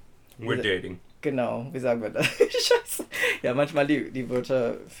 We're dating. Genau, wie sagen wir das? Scheiße. Ja, manchmal die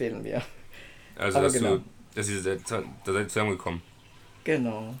Wörter fehlen mir. Also, Aber da seid ihr zusammengekommen.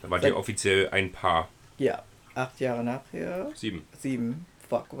 Genau. Da wart ihr offiziell ein Paar. Ja, 8 Jahre nachher. 7. 7.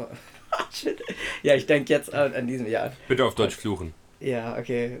 Fuck. Shit. Ja, ich denke jetzt an diesem Jahr. Bitte auf Deutsch fluchen. Ja,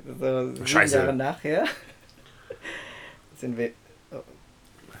 okay. So 7 Scheiße. Jahre nachher sind wir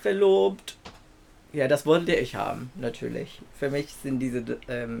verlobt. Ja, das wollte ich haben, natürlich. Für mich sind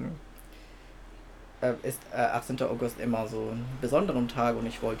ist 18. August immer so ein besonderer Tag und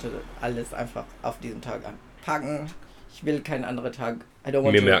ich wollte alles einfach auf diesen Tag anpacken. Ich will keinen anderen Tag. I don't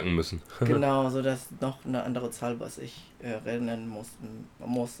want Mir to- merken müssen. Genau, so dass noch eine andere Zahl, was ich erinnern muss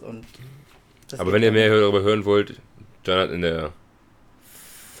und. das Aber geht wenn ihr dann. mehr darüber hören wollt, Jan hat in der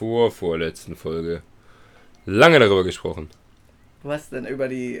vorletzten Folge lange darüber gesprochen. Was denn über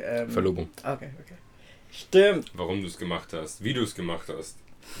die Verlobung. Okay. Stimmt. Warum du es gemacht hast, wie du es gemacht hast,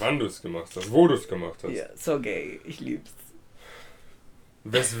 wann du es gemacht hast, wo du es gemacht hast, Ja, so gay. Ich lieb's.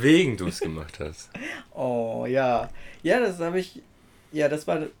 weswegen du es gemacht hast. Oh ja. Ja, das habe ich. Ja, das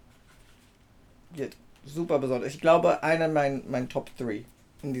war ja, super besonders. Ich glaube, einer mein Top 3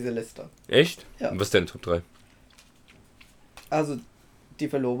 in dieser Liste. Echt? Ja. Und was ist dein Top 3? Also die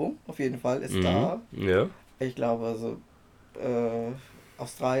Verlobung auf jeden Fall ist da. Ja. Ich glaube, also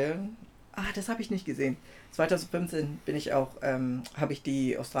Australien. Das habe ich nicht gesehen. 2015 bin ich auch, habe ich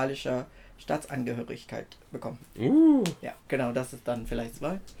die australische Staatsangehörigkeit bekommen. Ja, genau, das ist dann vielleicht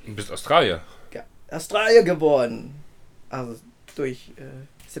 2. Du bist Australier. Ja, Australien geboren. Also durch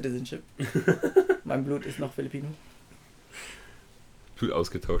Citizenship. Mein Blut ist noch Filipino. Blut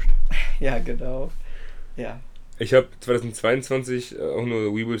ausgetauscht. Ja, genau. Ja. Ich habe 2022 auch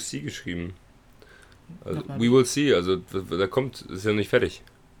nur We Will See geschrieben. Also, Nochmal. We Will See, also da kommt, ist ja nicht fertig.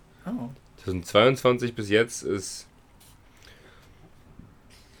 Oh. 2022 bis jetzt ist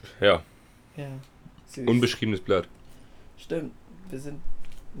ja Ja. Süß. unbeschriebenes Blatt. Stimmt. Wir sind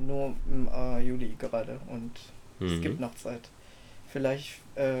nur im Juli gerade und es gibt noch Zeit. Vielleicht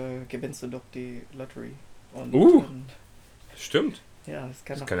gewinnst du doch die Lottery. Und dann, Stimmt. ja, das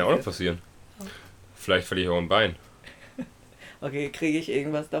kann, Das kann ja auch noch passieren. Vielleicht verliere ich auch ein Bein. Okay, kriege ich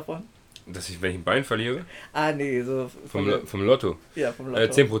irgendwas davon? Wenn ich ein Bein verliere? Nee, so Vom Lotto. Ja, vom Lotto.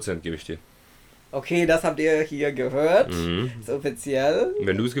 10% gebe ich dir. Okay, das habt ihr hier gehört. Mhm. Ist offiziell.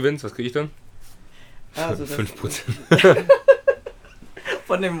 Wenn du es gewinnst, was kriege ich dann? Also das 5%.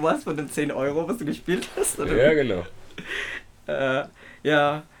 von dem was? Von den 10 Euro, was du gespielt hast? Oder? Ja, genau.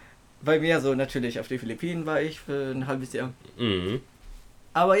 Ja, bei mir so natürlich auf die Philippinen war ich für ein halbes Jahr. Mhm.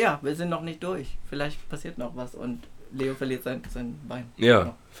 Aber ja, wir sind noch nicht durch. Vielleicht passiert noch was und Leo verliert sein Bein.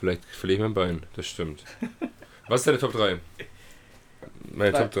 Ja, vielleicht verliere ich mein Bein, das stimmt. Was ist deine Top 3?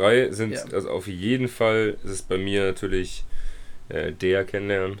 Meine Top 3 sind, ja. also auf jeden Fall ist es bei mir natürlich der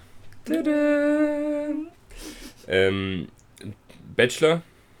kennenlernen. Bachelor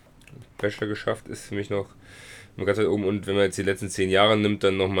geschafft ist für mich noch ganz weit oben, und wenn man jetzt die letzten 10 Jahre nimmt,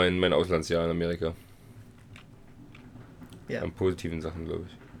 dann noch mein Auslandsjahr in Amerika. Ja. An positiven Sachen, glaube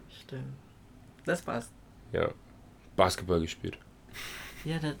ich. Stimmt. Das passt. Ja. Basketball gespielt.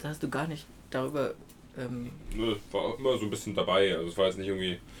 Ja, da hast du gar nicht darüber. Nö, war auch immer so ein bisschen dabei. Also es war jetzt nicht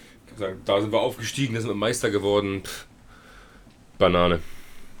irgendwie, ich kann sagen, da sind wir aufgestiegen, da sind wir Meister geworden. Pff, Banane.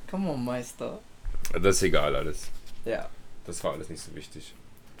 Come on, Meister. Das ist egal alles. Ja. Das war alles nicht so wichtig.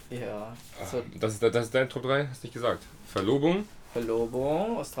 Ja. Ach, So, das ist dein Top 3? Hast du nicht gesagt. Verlobung?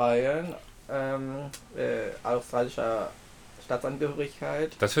 Verlobung, Australien, australischer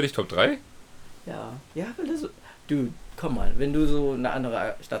Staatsangehörigkeit. Das für dich Top 3? Ja. Ja, weil das. Du, komm mal, wenn du so eine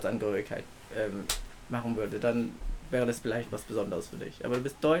andere Staatsangehörigkeit machen würdest, dann wäre das vielleicht was Besonderes für dich. Aber du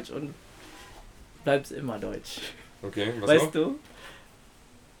bist deutsch und bleibst immer deutsch. Okay, was Weißt noch?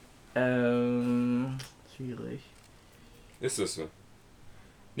 du? Schwierig. Ist das so?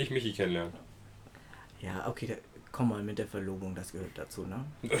 Nicht Michi kennenlernen. Ja, okay, komm mal mit der Verlobung, das gehört dazu, ne?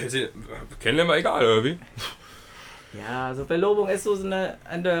 Kennenlernen war egal, oder wie? Ja, also Verlobung ist so eine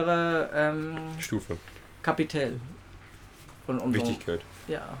andere Stufe. Kapitel von unserem... Wichtigkeit.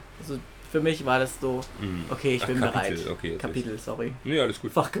 Ja, also für mich war das so, okay, ich bin Kapitel, bereit. okay, jetzt Kapitel, sorry. Nee, alles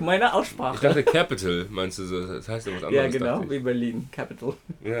gut. Fach gemeine Ich Aussprache. dachte Capital, meinst du so? Das heißt ja was anderes. Ja, genau, dachte wie Berlin, Capital.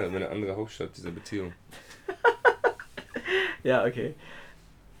 ich. Ja, eine andere Hauptstadt dieser Beziehung. Ja, okay.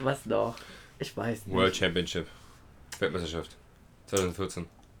 Was noch? Ich weiß nicht. World Championship. Weltmeisterschaft. 2014.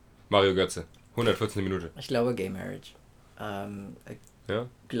 Mario Götze. 114 Minute. Ich glaube Gay Marriage. Ja?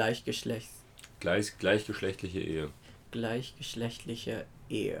 Gleichgeschlechtliche Ehe. Gleichgeschlechtliche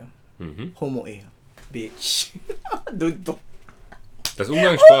Ehe. Mhm. Homo-Ehe. Bitch. du. Das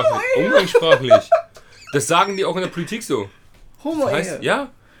umgangssprachlich. Das sagen die auch in der Politik so. Homo-Ehe. Heißt, ja?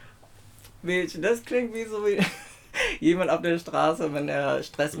 Bitch, das klingt wie so wie jemand auf der Straße, wenn er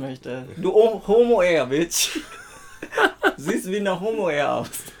Stress möchte. Du Homo-Ehe, Bitch. Siehst wie eine Homo-Ehe aus.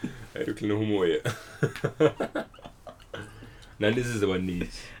 Hey, du kleine Homo-Ehe. Nein, ist es aber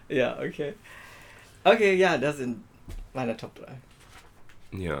nicht. Ja, okay. Okay, ja, das sind meine Top 3.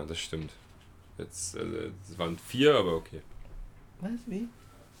 Ja, das stimmt. Jetzt, es waren 4, aber okay. Was? Wie?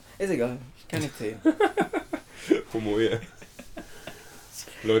 Ist egal, ich kann nicht zählen. Homo-Ehe.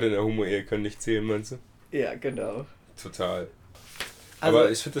 Leute in der Homo-Ehe können nicht zählen, meinst du? Ja, genau. Total. Also,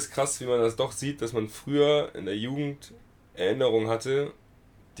 Aber ich finde das krass, wie man das doch sieht, dass man früher in der Jugend Erinnerungen hatte,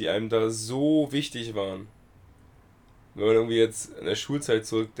 die einem da so wichtig waren. Wenn man irgendwie jetzt in der Schulzeit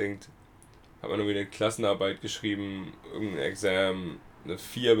zurückdenkt, hat man irgendwie eine Klassenarbeit geschrieben, irgendein Examen, eine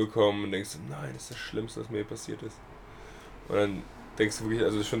 4 bekommen und denkst du, nein, das ist das Schlimmste, was mir hier passiert ist. Und dann denkst du wirklich,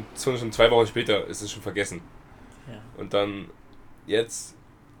 also schon 2 Wochen später ist es schon vergessen. ja. Und dann jetzt,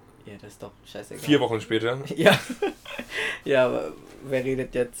 Ja, das ist doch scheißegal. 4 Wochen später, Ja. Ja, aber wer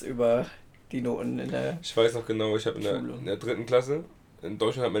redet jetzt über die Noten in der... ich weiß noch genau, ich habe Schule. in der 3. Klasse, in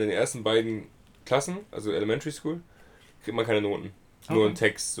Deutschland hat man in den ersten beiden Klassen, also Elementary School, kriegt man keine Noten. Nur ein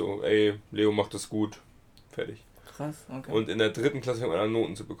Text, so, ey, Leo macht das gut, fertig. Krass, okay. Und in der 3. Klasse fängt man an,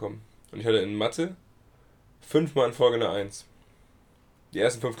 Noten zu bekommen. Und ich hatte in Mathe 5 Mal in Folge eine 1. Die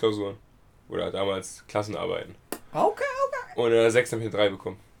ersten 5 Klausuren. Oder damals Klassenarbeiten. Okay. Und in der 6. habe ich eine 3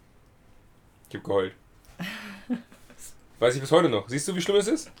 bekommen. Ich hab geheult. Weiß ich bis heute noch. Siehst du, wie schlimm es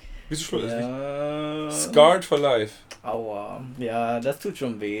ist? Wie so schlimm es ist? Ja. Scarred for life. Aua. Ja, das tut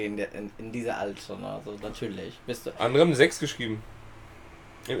schon weh in dieser Alter, ne? Also natürlich. Bist du... Andere haben eine 6 geschrieben.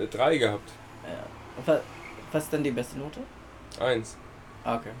 Ich habe eine 3 gehabt. Ja. Was ist denn die beste Note? 1.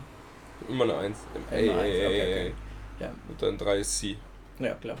 Okay. Immer eine 1. Immer eins, okay. Ja. Und dann 3 ist C.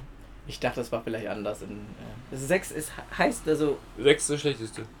 Ja, klar. Ich dachte, das war vielleicht anders. 6 ist, heißt also... 6 ist das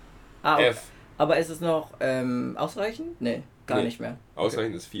schlechteste. Okay. F. Aber ist es noch ausreichend? Nee, gar Nee. nicht mehr.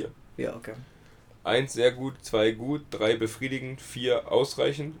 Ausreichend ist 4. Ja, okay. 1 sehr gut, 2 gut, 3 befriedigend, 4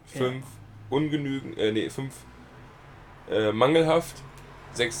 ausreichend, 5 ungenügend, 5 mangelhaft,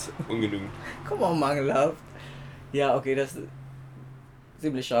 6 ungenügend. Guck mal, mangelhaft. Ja, okay, das ist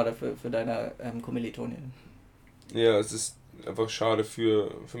ziemlich schade für deine Kommilitonin. Ja, es ist einfach schade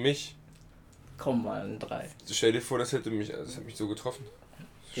für mich. Komm mal, ein 3. Stell dir vor, das hat mich so getroffen.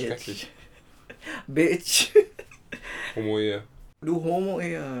 Schrecklich. Bitch. Homo-Ehe. Du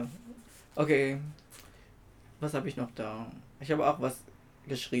Homo-Ehe. Okay. Was habe ich noch da? Ich habe auch was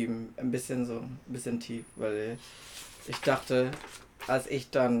geschrieben. Ein bisschen tief, weil ich dachte, als ich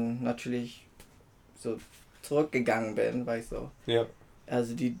dann natürlich so zurückgegangen bin, war ich so. Ja.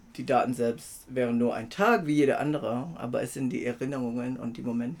 Also die Daten selbst wären nur ein Tag wie jeder andere, aber es sind die Erinnerungen und die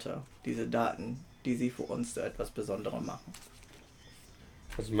Momente, diese Daten, die sie für uns zu etwas Besonderem machen.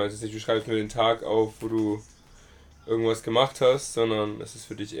 Also du meinst jetzt nicht, du schreibst nur den Tag auf, wo du irgendwas gemacht hast, sondern es ist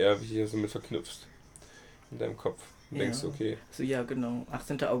für dich eher wichtig, dass du mit verknüpfst in deinem Kopf. Und denkst, okay. So, ja, genau.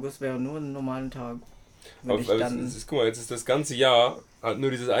 18. August wäre nur ein normalen Tag. Wenn Aber ich dann guck mal, jetzt ist das ganze Jahr, hat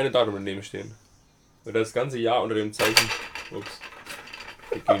nur dieses eine Datum daneben stehen. Oder das ganze Jahr unter dem Zeichen. Ups.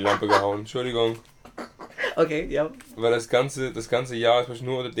 Ich hab die Lampe gehauen. Entschuldigung. Okay, ja. Weil das ganze Jahr zum Beispiel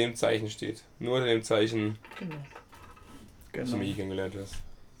nur unter dem Zeichen steht. Nur unter dem Zeichen, was du mich kennengelernt hast.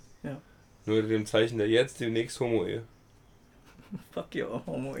 Ja. Nur unter dem Zeichen der jetzt demnächst Homo-Ehe. Fuck your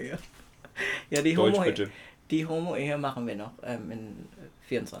Homo-Ehe. Ja, die Deutsch Homo-Ehe. bitte. Die Homo-Ehe machen wir noch in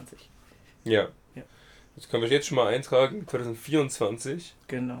 24. Ja. Ja. Das können wir jetzt schon mal eintragen. 2024.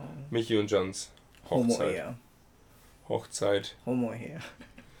 Genau. Michi und Jans Hochzeit. Homo-Ehe. Hochzeit. Homo-Ehe.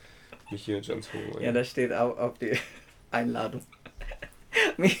 Michi und Jans Homo-Ehe. Ja, das steht auch auf die Einladung.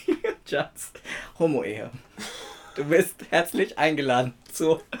 Michi und Jans Homo-Ehe. Du bist herzlich eingeladen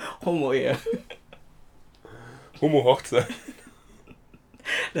zur Homo-Ehe. Homo-Hochzeit.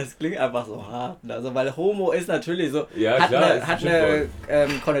 Das klingt einfach so hart. Also, weil Homo ist natürlich so. Ja, hat klar, eine, hat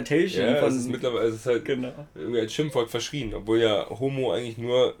eine Connotation Ja, von. es ist mittlerweile es ist halt Genau. irgendwie als Schimpfwort verschrien, obwohl ja Homo eigentlich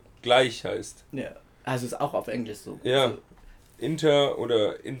nur gleich heißt. Ja. Also ist auch auf Englisch so. Ja. So, Inter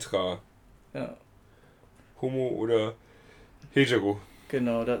oder intra. ja. Homo oder hetero.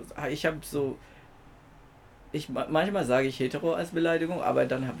 Genau. Ich habe so. Manchmal sage ich hetero als Beleidigung, aber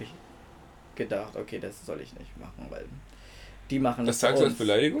dann habe ich gedacht, okay, das soll ich nicht machen, weil die machen Das das sagst zu du als uns.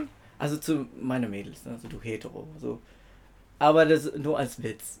 Beleidigung? Also zu meinen Mädels, also du hetero. So. Aber das nur als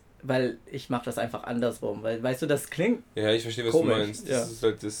Witz. Weil ich mache das einfach andersrum. Weil, weißt du, das klingt. Ja, ich verstehe, was Komisch, du meinst. ja. Das ist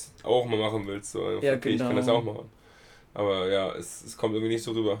halt das auch mal machen willst. So. Ja, okay, ich kann genau. das auch machen. Aber ja, es kommt irgendwie nicht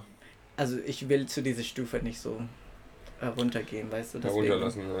so rüber. Also ich will zu dieser Stufe nicht so runtergehen, weißt du? Deswegen,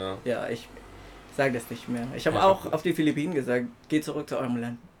 Herunterlassen, ja. Ja, ich sage das nicht mehr. Ich habe Ja, auch auf die Philippinen gesagt, geh zurück zu eurem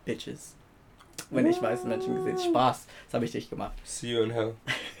Land, Bitches. Wenn ich weiße Menschen gesehen. Spaß, das habe ich nicht gemacht. See you in hell.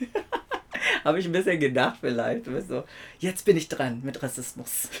 Habe ich ein bisschen gedacht vielleicht. Du bist so, jetzt bin ich dran mit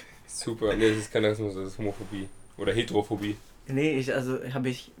Rassismus. Super. Nee, das ist kein Rassismus, das ist Homophobie. Oder Heterophobie. Nee, habe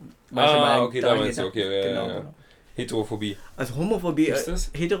ich Okay, da daran meinst du, gedacht. okay, ja, Genau, ja. genau. Heterophobie. Also Homophobie, Gibt's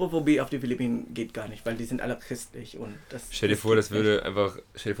das? Heterophobie auf die Philippinen geht gar nicht, weil die sind alle christlich und das. Stell dir vor, das würde einfach.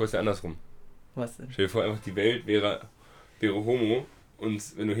 Stell dir vor, es wäre andersrum. Was denn? Stell dir vor, einfach die Welt wäre homo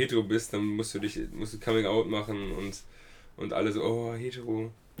und wenn du hetero bist, dann musst du Coming Out machen und alle so, oh,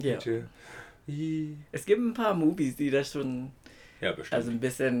 hetero. Ja. Hetero. Ih. Es gibt ein paar Movies, die das schon Ja, bestimmt. also ein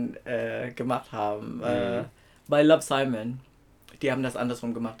bisschen gemacht haben. Mhm. Bei Love Simon, die haben das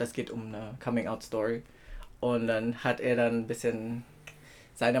andersrum gemacht. Das geht um eine Coming-out-Story. Und dann hat er dann ein bisschen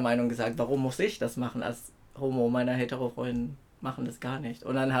seine Meinung gesagt, warum muss ich das machen als Homo? Meine Hetero-Freunde machen das gar nicht.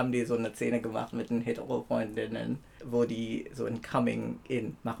 Und dann haben die so eine Szene gemacht mit den Hetero-Freundinnen, wo die so ein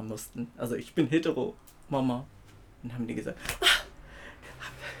Coming-in machen mussten. Also ich bin hetero, Mama. Und dann haben die gesagt,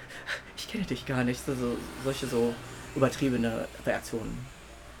 ich kenne dich gar nicht. Solche so übertriebene Reaktionen.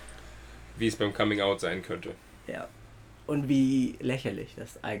 Wie es beim Coming Out sein könnte. Ja. Und wie lächerlich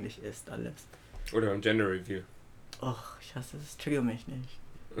das eigentlich ist alles. Oder beim Gender Reveal. Och, ich hasse es. Trigger mich nicht.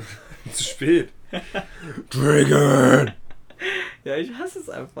 Zu spät. Triggered! Ja, ich hasse es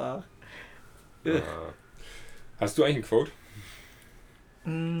einfach. Hast du eigentlich ein Quote?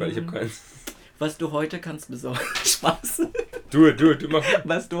 Mm, Weil ich habe keins. Was du heute kannst besorgen. Spaß. Du mach.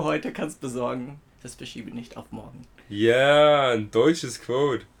 Was du heute kannst besorgen, das verschiebe nicht auf morgen. Ja, ein deutsches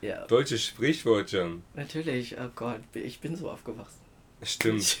Quote. Ja. Deutsches Sprichwort schon. Natürlich, oh Gott, ich bin so aufgewachsen.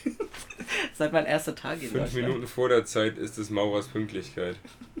 Stimmt. Seit mein erster Tag in 5 Deutschland. Minuten vor der Zeit ist es Maurers Pünktlichkeit.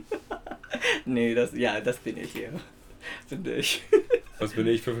 Nee, das bin ich hier. Finde ich. Was bin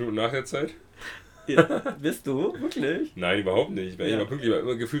ich, 5 Minuten nach der Zeit? Ja, bist du? Wirklich? Nein, überhaupt nicht. Ich bin Ja. immer pünktlich.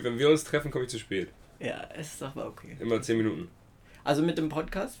 Immer gefühlt, wenn wir uns treffen, komme ich zu spät. Ja, es ist aber okay. Immer 10 Minuten. Also mit dem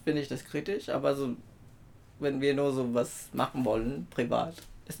Podcast finde ich das kritisch, aber so, wenn wir nur so was machen wollen, privat,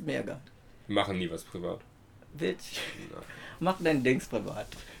 ist mir egal. Wir machen nie was privat. Bitch, Nein, mach dein Dings privat.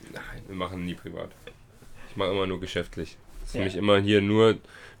 nein, wir machen nie privat. Ich mache immer nur geschäftlich. Das ist für Ja. mich immer hier nur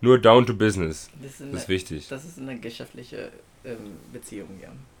down to business. Das ist Das ist wichtig. Das ist eine geschäftliche Beziehung, ja.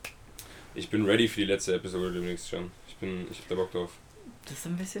 Ich bin ready für die letzte Episode demnächst schon. Ich hab da Bock drauf. Das ist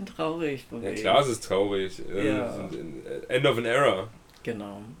ein bisschen traurig. Ja klar, es ist traurig. Ja. End of an era.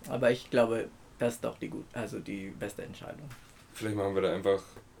 Genau. Aber ich glaube, das ist doch die beste Entscheidung. Vielleicht machen wir da einfach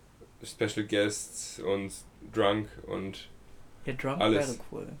Special Guests und Drunk und Ja, Drunk alles. wäre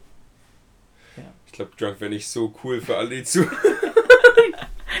cool. Ja. Ich glaube, Drunk wäre nicht so cool für alle, die zu.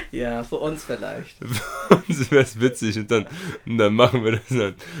 Ja, für uns vielleicht. Das wäre witzig und dann machen wir das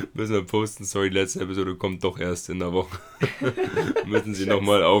dann. Müssen wir posten, sorry, die letzte Episode kommt doch erst in der Woche. Müssen sie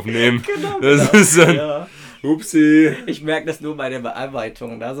nochmal aufnehmen. Genau. Das ist dann. Ja. Upsi. Ich merke das nur bei der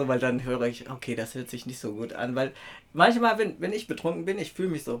Bearbeitung, also, weil dann höre ich, okay, das hört sich nicht so gut an, weil manchmal, wenn ich betrunken bin, ich fühle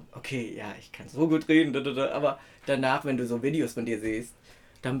mich so, okay, ja, ich kann so gut reden, aber danach, wenn du so Videos von dir siehst,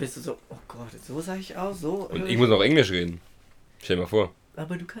 dann bist du so, oh Gott, so sah ich aus, so. Und ich muss auch Englisch reden. Stell dir mal vor.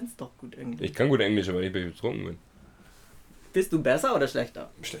 Aber du kannst doch gut Englisch. Ich kann gut Englisch, aber nicht, wenn ich betrunken bin. Bist du besser oder schlechter?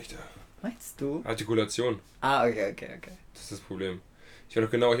 Schlechter. Meinst du? Artikulation. Ah, okay. Das ist das Problem. Ich weiß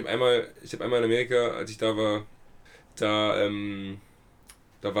noch genau, ich habe einmal in Amerika, als ich da war, da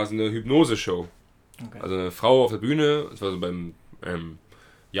war so eine Hypnose-Show. Okay. Also eine Frau auf der Bühne, das war so beim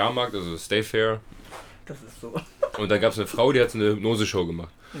Jahrmarkt, also State Fair. Das ist so. Und da gab es eine Frau, die hat so eine Hypnose-Show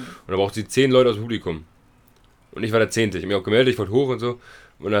gemacht. Mhm. Und da braucht sie 10 Leute aus dem Publikum. Und ich war der 10. Ich habe mich auch gemeldet, ich wollte hoch und so.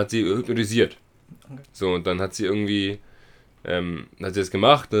 Und dann hat sie hypnotisiert. Okay. So, und dann hat sie irgendwie, hat sie das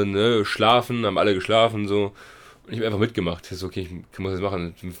gemacht, dann schlafen, haben alle geschlafen so. Und ich habe einfach mitgemacht. Ich so, okay, ich muss das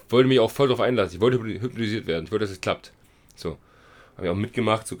machen. Ich wollte mich auch voll drauf einlassen. Ich wollte hypnotisiert werden. Ich wollte, dass es klappt. So. Habe ich auch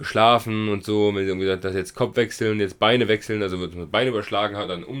mitgemacht, so geschlafen und so. Wenn sie irgendwie gesagt, dass jetzt Kopf wechseln, jetzt Beine wechseln, also wird Beine überschlagen hat,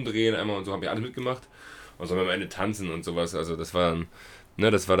 dann umdrehen einmal und so, habe ich alles mitgemacht. Und so am Ende tanzen und sowas. Also das war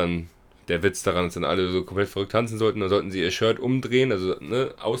dann der Witz daran, dass dann alle so komplett verrückt tanzen sollten. Dann sollten sie ihr Shirt umdrehen, also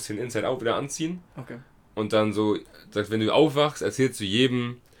ausziehen, Inside Out wieder anziehen. Okay. Und dann so, wenn du aufwachst, erzählst du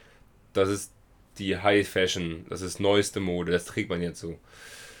jedem, das ist die High Fashion, das ist neueste Mode, das trägt man jetzt so.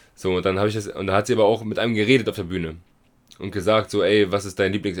 So, und dann habe ich das, und da hat sie aber auch mit einem geredet auf der Bühne. Und gesagt so, ey, was ist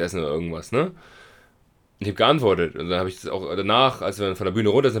dein Lieblingsessen oder irgendwas, ne? Und ich habe geantwortet. Und dann habe ich das auch danach, als wir dann von der Bühne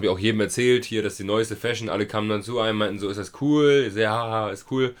runter sind, habe ich auch jedem erzählt, hier, das ist die neueste Fashion. Alle kamen dann zu einem, meinten so, ist das cool? Ich so, ja, haha,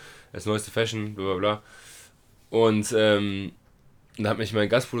 ist cool. Das ist neueste Fashion, bla bla bla. Und dann hat mich mein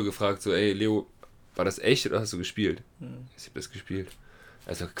Gastbruder gefragt, so, ey, Leo, war das echt oder hast du gespielt? Ich habe das gespielt.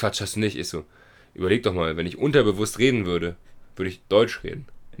 Also, Quatsch, hast du nicht. Ich so, überleg doch mal, wenn ich unterbewusst reden würde, würde ich Deutsch reden,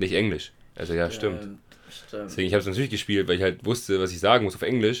 nicht Englisch. Also, ja, stimmt. Deswegen, ich habe es natürlich gespielt, weil ich halt wusste, was ich sagen muss auf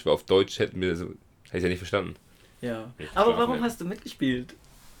Englisch, weil auf Deutsch hätte ich ja nicht verstanden. Ja. Aber warum hast du mitgespielt?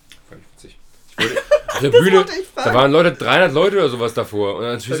 50. Auf der Bühne, da waren 300 Leute oder sowas davor. Und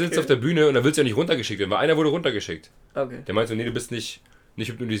dann sitzt du auf der Bühne und dann willst du ja nicht runtergeschickt werden, weil einer wurde runtergeschickt. Okay. Der meint so, nee, du bist nicht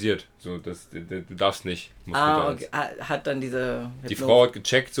hypnotisiert. So, du darfst nicht. Okay. Hat dann diese Die Frau hat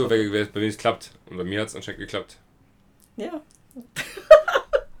gecheckt, so, bei wem es klappt. Und bei mir hat es anscheinend geklappt. Ja.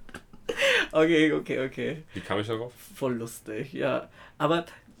 Okay. Wie kam ich darauf? Voll lustig, ja. Aber,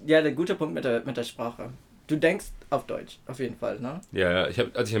 ja, der gute Punkt mit der Sprache. Du denkst auf Deutsch, auf jeden Fall, ne? Ja,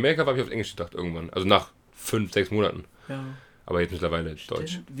 als ich in Amerika war, habe ich auf Englisch gedacht irgendwann. Also nach 5-6 Monaten. Ja. Aber jetzt mittlerweile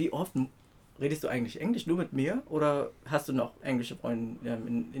Deutsch. Wie oft redest du eigentlich Englisch nur mit mir? Oder hast du noch englische Freunde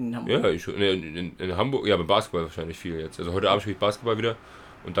in Hamburg? Ja, in Hamburg, ja, beim Basketball wahrscheinlich viel jetzt. Also heute Abend spiele ich Basketball wieder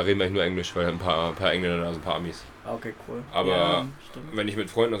und da reden wir eigentlich nur Englisch, weil ein paar Engländer da sind, ein paar Amis. Okay, cool. Aber ja, wenn ich mit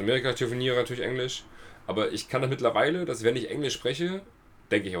Freunden aus Amerika telefoniere, natürlich Englisch. Aber ich kann das mittlerweile, dass wenn ich Englisch spreche,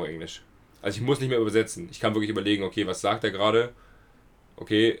 denke ich auch Englisch. Also ich muss nicht mehr übersetzen. Ich kann wirklich überlegen, okay, was sagt er gerade?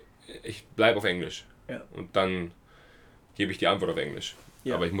 Okay, ich bleibe auf Englisch. Ja. Und dann gebe ich die Antwort auf Englisch.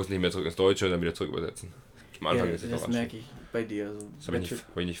 Ja. Aber ich muss nicht mehr zurück ins Deutsche und dann wieder zurück übersetzen. Am Anfang ist es das merke ich bei dir. So das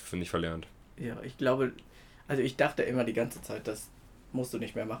habe ich nicht verlernt. Ja, ich glaube, also ich dachte immer die ganze Zeit, das musst du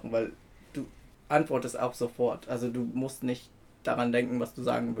nicht mehr machen, weil du antwortest auch sofort. Also du musst nicht daran denken, was du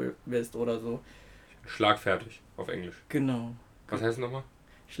sagen willst oder so. Schlagfertig auf Englisch. Genau. Was heißt das nochmal?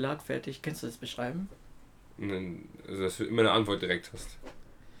 Schlagfertig, kannst du das beschreiben? Also, dass du immer eine Antwort direkt hast.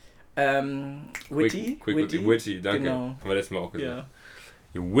 Witty? Witty, danke. Genau. Haben wir letztes Mal auch gesagt. Ja.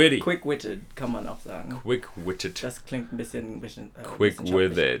 You're witty. Quick-witted kann man auch sagen. Quick-witted. Das klingt ein bisschen quick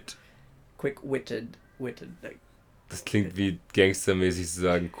with it. Quick-witted. Like. Das klingt wie gangstermäßig zu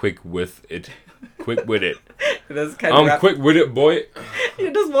sagen, quick with it. Quick with it. Das ist kein I'm quick with it, boy.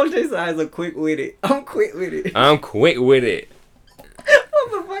 Ja, das wollte ich sagen, so quick with it. I'm quick with it. I'm quick with it. What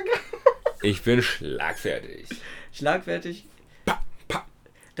the fuck? Ich bin schlagfertig. Schlagfertig?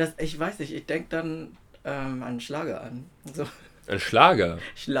 Ich weiß nicht, ich denke dann an Schlager an. So. Ein Schlager?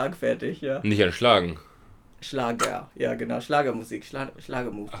 Schlagfertig, ja. Nicht an Schlagen. Schlager, ja genau, Schlagermusik,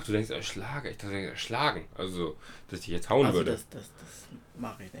 Schlagermusik. Ach, du denkst an Schlager? Ich dachte, schlagen. Also, dass ich dich jetzt hauen würde. Das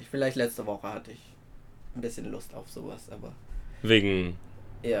mache ich nicht. Vielleicht letzte Woche hatte ich ein bisschen Lust auf sowas, aber... Wegen...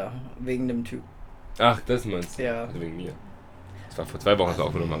 Ja, wegen dem Typ. Ach, das meinst du? Ja. Also wegen mir. Das war vor 2 Wochen so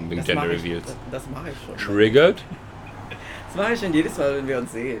aufgenommen haben, wegen Das Gender mache ich- Reveals. Das mache ich schon. Triggered? Das mache ich schon jedes Mal, wenn wir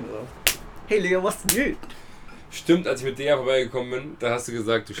uns sehen. So. Hey Leo, was geht? Stimmt, als ich mit der vorbeigekommen bin, da hast du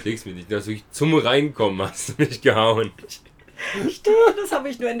gesagt, du schlägst mich nicht. Da hast du wirklich zum Reinkommen hast du mich gehauen. Stimmt, das habe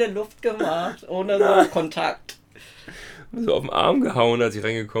ich nur in der Luft gemacht, ohne so Kontakt. So auf den Arm gehauen, als ich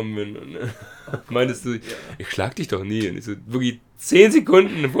reingekommen bin. Und meintest du, Ja. ich schlag dich doch nie. Und ich so, wirklich 10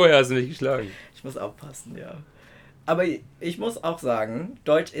 Sekunden vorher hast du mich geschlagen. Ich muss aufpassen, ja. Aber ich muss auch sagen,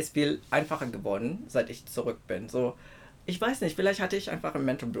 Deutsch ist viel einfacher geworden, seit ich zurück bin. So, ich weiß nicht, vielleicht hatte ich einfach einen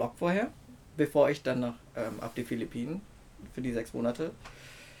Mental Block vorher, bevor ich dann auf die Philippinen für die 6 Monate.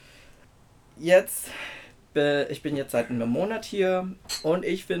 Jetzt, ich bin jetzt seit einem Monat hier und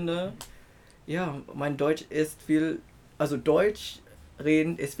ich finde, ja, mein Deutsch ist also Deutsch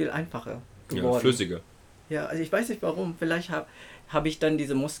reden ist viel einfacher geworden. Ja, flüssiger. Ja, also ich weiß nicht warum. Vielleicht hab ich dann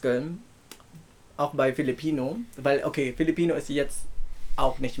diese Muskeln auch bei Filipino, weil, okay, Filipino ist jetzt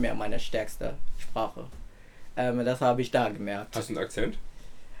auch nicht mehr meine stärkste Sprache. Das habe ich da gemerkt. Hast du einen Akzent?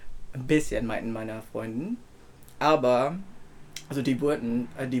 Ein bisschen meinten meine Freunden. Aber, also die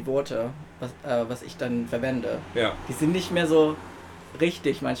Worte, was ich dann verwende, Ja. die sind nicht mehr so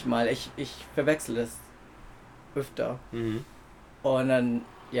richtig manchmal. Ich verwechsel es öfter. Mhm. Und dann,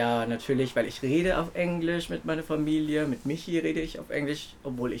 ja, natürlich, weil ich rede auf Englisch mit meiner Familie, mit Michi rede ich auf Englisch,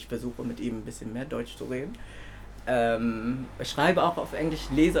 obwohl ich versuche mit ihm ein bisschen mehr Deutsch zu reden. Ich schreibe auch auf Englisch,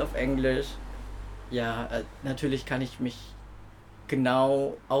 lese auf Englisch. Ja, natürlich kann ich mich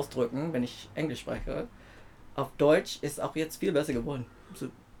genau ausdrücken, wenn ich Englisch spreche. Auf Deutsch ist auch jetzt viel besser geworden. So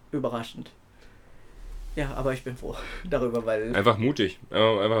überraschend. Ja, aber ich bin froh darüber, weil... Einfach mutig.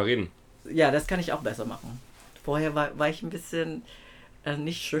 Einfach reden. Ja, das kann ich auch besser machen. Vorher war ich ein bisschen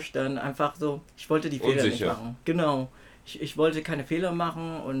nicht schüchtern, einfach so, ich wollte die Fehler nicht Unsicher. machen. Genau. Ich wollte keine Fehler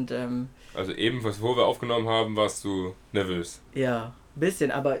machen und Also eben, bevor wir aufgenommen haben, warst du nervös. ja, ein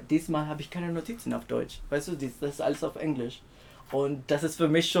bisschen, aber diesmal habe ich keine Notizen auf Deutsch. Weißt du, das ist alles auf Englisch. Und das ist für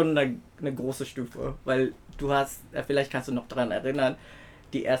mich schon eine große Stufe, weil du hast, vielleicht kannst du noch daran erinnern,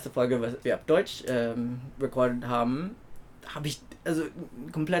 die erste Folge, was wir auf Deutsch recorded haben, habe ich also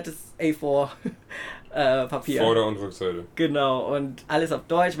ein komplettes A4 Papier. Vorder- und Rückseite. Genau, und alles auf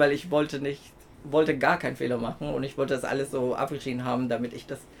Deutsch, weil ich wollte gar keinen Fehler machen und ich wollte das alles so abgeschrieben haben, damit ich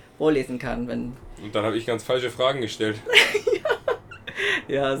das vorlesen kann, wenn... Und dann habe ich ganz falsche Fragen gestellt.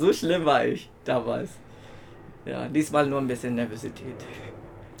 Ja, so schlimm war ich damals. Ja, diesmal nur ein bisschen Nervosität.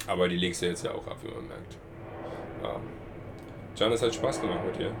 Aber die legst du jetzt ja auch ab, wie man merkt. Ja. Can, es hat Spaß gemacht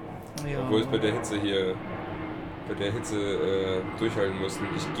mit dir. Ja. Obwohl es bei der Hitze durchhalten mussten.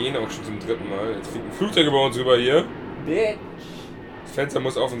 Ich gehe auch schon zum 3. Mal. Jetzt fliegt ein Flugzeug über uns rüber hier. Bitch. Das Fenster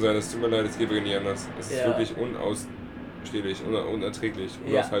muss offen sein, es tut mir leid, es geht wirklich nicht anders. Es ist Ja. wirklich unausstehlich, unerträglich,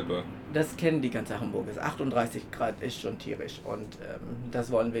 Ja. unaushaltbar. Das kennen die ganze Hamburger. 38 Grad ist schon tierisch und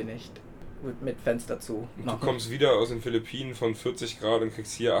das wollen wir nicht mit Fenster zu Und du machen. kommst wieder aus den Philippinen von 40 Grad und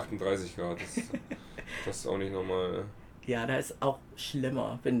kriegst hier 38 Grad. Das ist auch nicht normal. Ja, da ist auch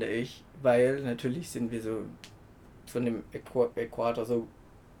schlimmer, finde ich, weil natürlich sind wir so von dem Äquator so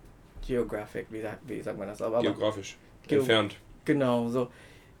geographic, wie sagt man das? Aber Geografisch. Entfernt. genau, so.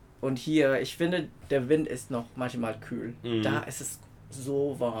 Und hier, ich finde, der Wind ist noch manchmal kühl. Mhm. Da ist es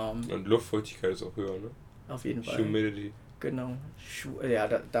so warm, Und Luftfeuchtigkeit ist auch höher, ne? auf jeden Fall. Humidity. Genau. Ja,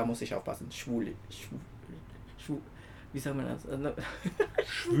 da muss ich aufpassen. Wie sagt man das?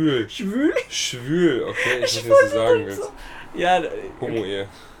 Schwül. Schwül? Schwül, okay, ich weiß nicht, was du sagen willst. Ja, Homo-Ehe.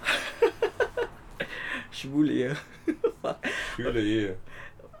 schwule Ehe. Schwüle Ehe.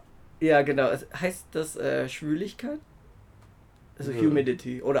 Ja, genau. Heißt das Schwüligkeit? Also Ja.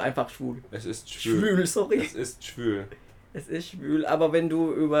 Humidity oder einfach schwul. Es ist schwül. Schwül, sorry. Es ist schwül. Es ist schwül, aber wenn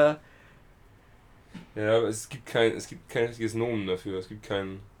du über... Ja, aber es gibt kein richtiges Nomen dafür. Es gibt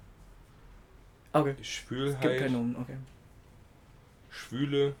kein Okay. Schwülheit. Es gibt keinen Nomen, okay.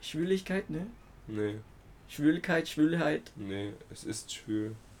 Schwüle. Schwüligkeit, ne? Nee, Schwülkeit, Schwülheit. nee, es ist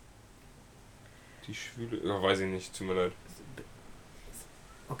schwül. Die Schwüle. Ja, weiß ich nicht, tut mir leid.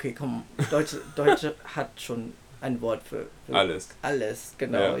 Okay, komm. Deutsche hat schon ein Wort für Alles. alles,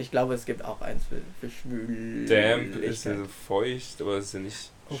 genau. Ja. Ich glaube, es gibt auch eins für schwül. Damp ist ja so feucht, aber es ist ja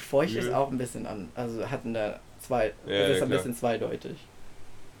nicht. Oh, feucht schwül. ist auch ein bisschen also hatten da zwei. Ja, Das ist ja, ein klar. bisschen zweideutig.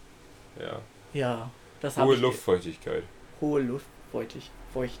 Ja. Ja, das habe Hohe ich. Luftfeuchtigkeit. Hohe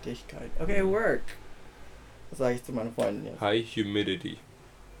Luftfeuchtigkeit. Okay, work. Das sage ich zu meinen Freunden jetzt. High Humidity.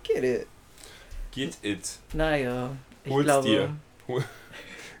 Get it. Get it. Naja, ich Hol's glaube... dir.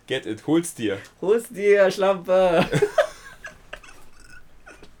 Get it, hol's dir. Hol's dir, Schlampe!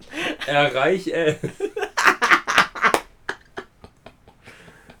 Erreich es.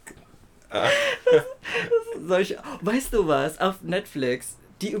 Weißt du was? Auf Netflix,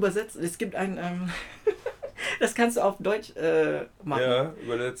 die übersetzen, es gibt ein, das kannst du auf Deutsch machen. Ja,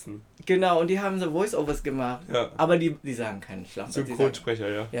 übersetzen. Genau, und die haben so Voice-Overs gemacht. Ja. Aber die sagen keinen Schlampe. Synchronsprecher,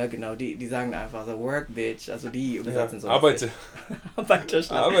 ja. Ja, genau, die sagen einfach so Work, Bitch. Also die übersetzen so. Arbeite. Arbeite,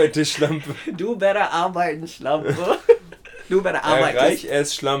 Schlampe. Arbeite, Schlampe. Du better arbeiten, Schlampe. Du better arbeiten. Erreich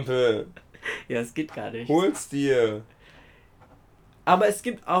es, Schlampe. Ja, es geht gar nicht. Hol's dir. Aber es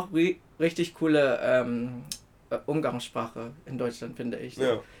gibt auch richtig coole Umgangssprache in Deutschland, finde ich. So.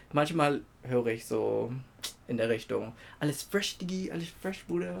 Ja. Manchmal höre ich so in der Richtung, alles fresh, Digi, alles fresh,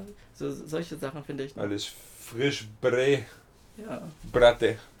 Bruder. So, solche Sachen finde ich. Alles frisch, Bre, Ja.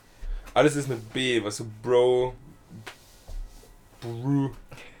 Bratte. Alles ist mit B, was so Bro, Bru.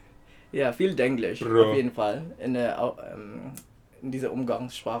 Ja, viel Denglisch, Bro. auf jeden Fall. In dieser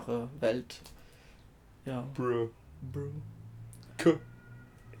Umgangssprache, Welt. Ja. Bro. Bro. K.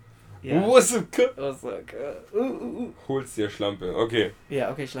 Ja. Was up, K? Was sag, Hol's dir, Schlampe. Okay.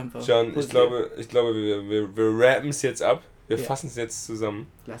 Ja, okay, Schlampe. Can, Hol's ich dir. glaube wir rappen es jetzt ab. Wir Ja. fassen es jetzt zusammen.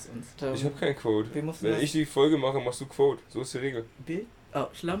 Lass uns. Ich habe keinen Quote. Wir mussten Wenn das- ich die Folge mache, machst du Quote. So ist die Regel. Oh,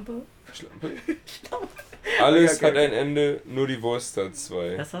 Schlampe? Schlampe. Schlampe. Alles Okay, hat okay. ein Ende, nur die Wurst hat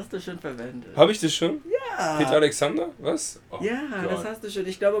zwei. Das hast du schon verwendet. Habe ich das schon? Ja. Peter Alexander? Was? Oh Ja, Gott. das hast du schon.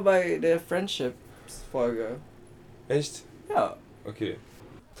 Ich glaube bei der Friendships-Folge. Echt? Ja. Okay.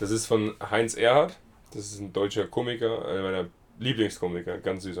 Das ist von Heinz Erhardt. Das ist ein deutscher Komiker, einer meiner Lieblingskomiker.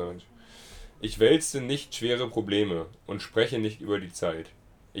 Ganz süßer Mensch. Ich wälze nicht schwere Probleme und spreche nicht über die Zeit.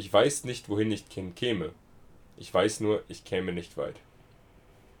 Ich weiß nicht, wohin ich käme. Ich weiß nur, ich käme nicht weit.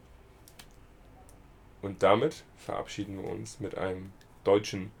 Und damit verabschieden wir uns mit einem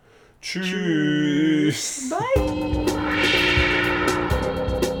deutschen Tschüss.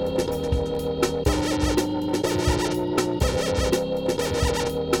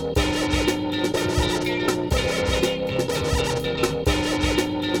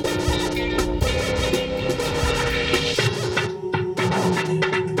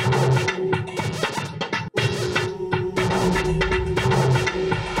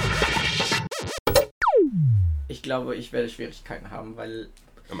 Ich glaube, ich werde Schwierigkeiten haben, weil.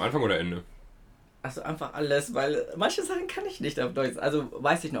 Am Anfang oder Ende? Also einfach alles, weil manche Sachen kann ich nicht auf Deutsch. Also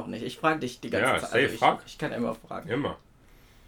weiß ich noch nicht. Ich frage dich die ganze Ja, Zeit. safe, Also frag. ich kann immer fragen. Immer.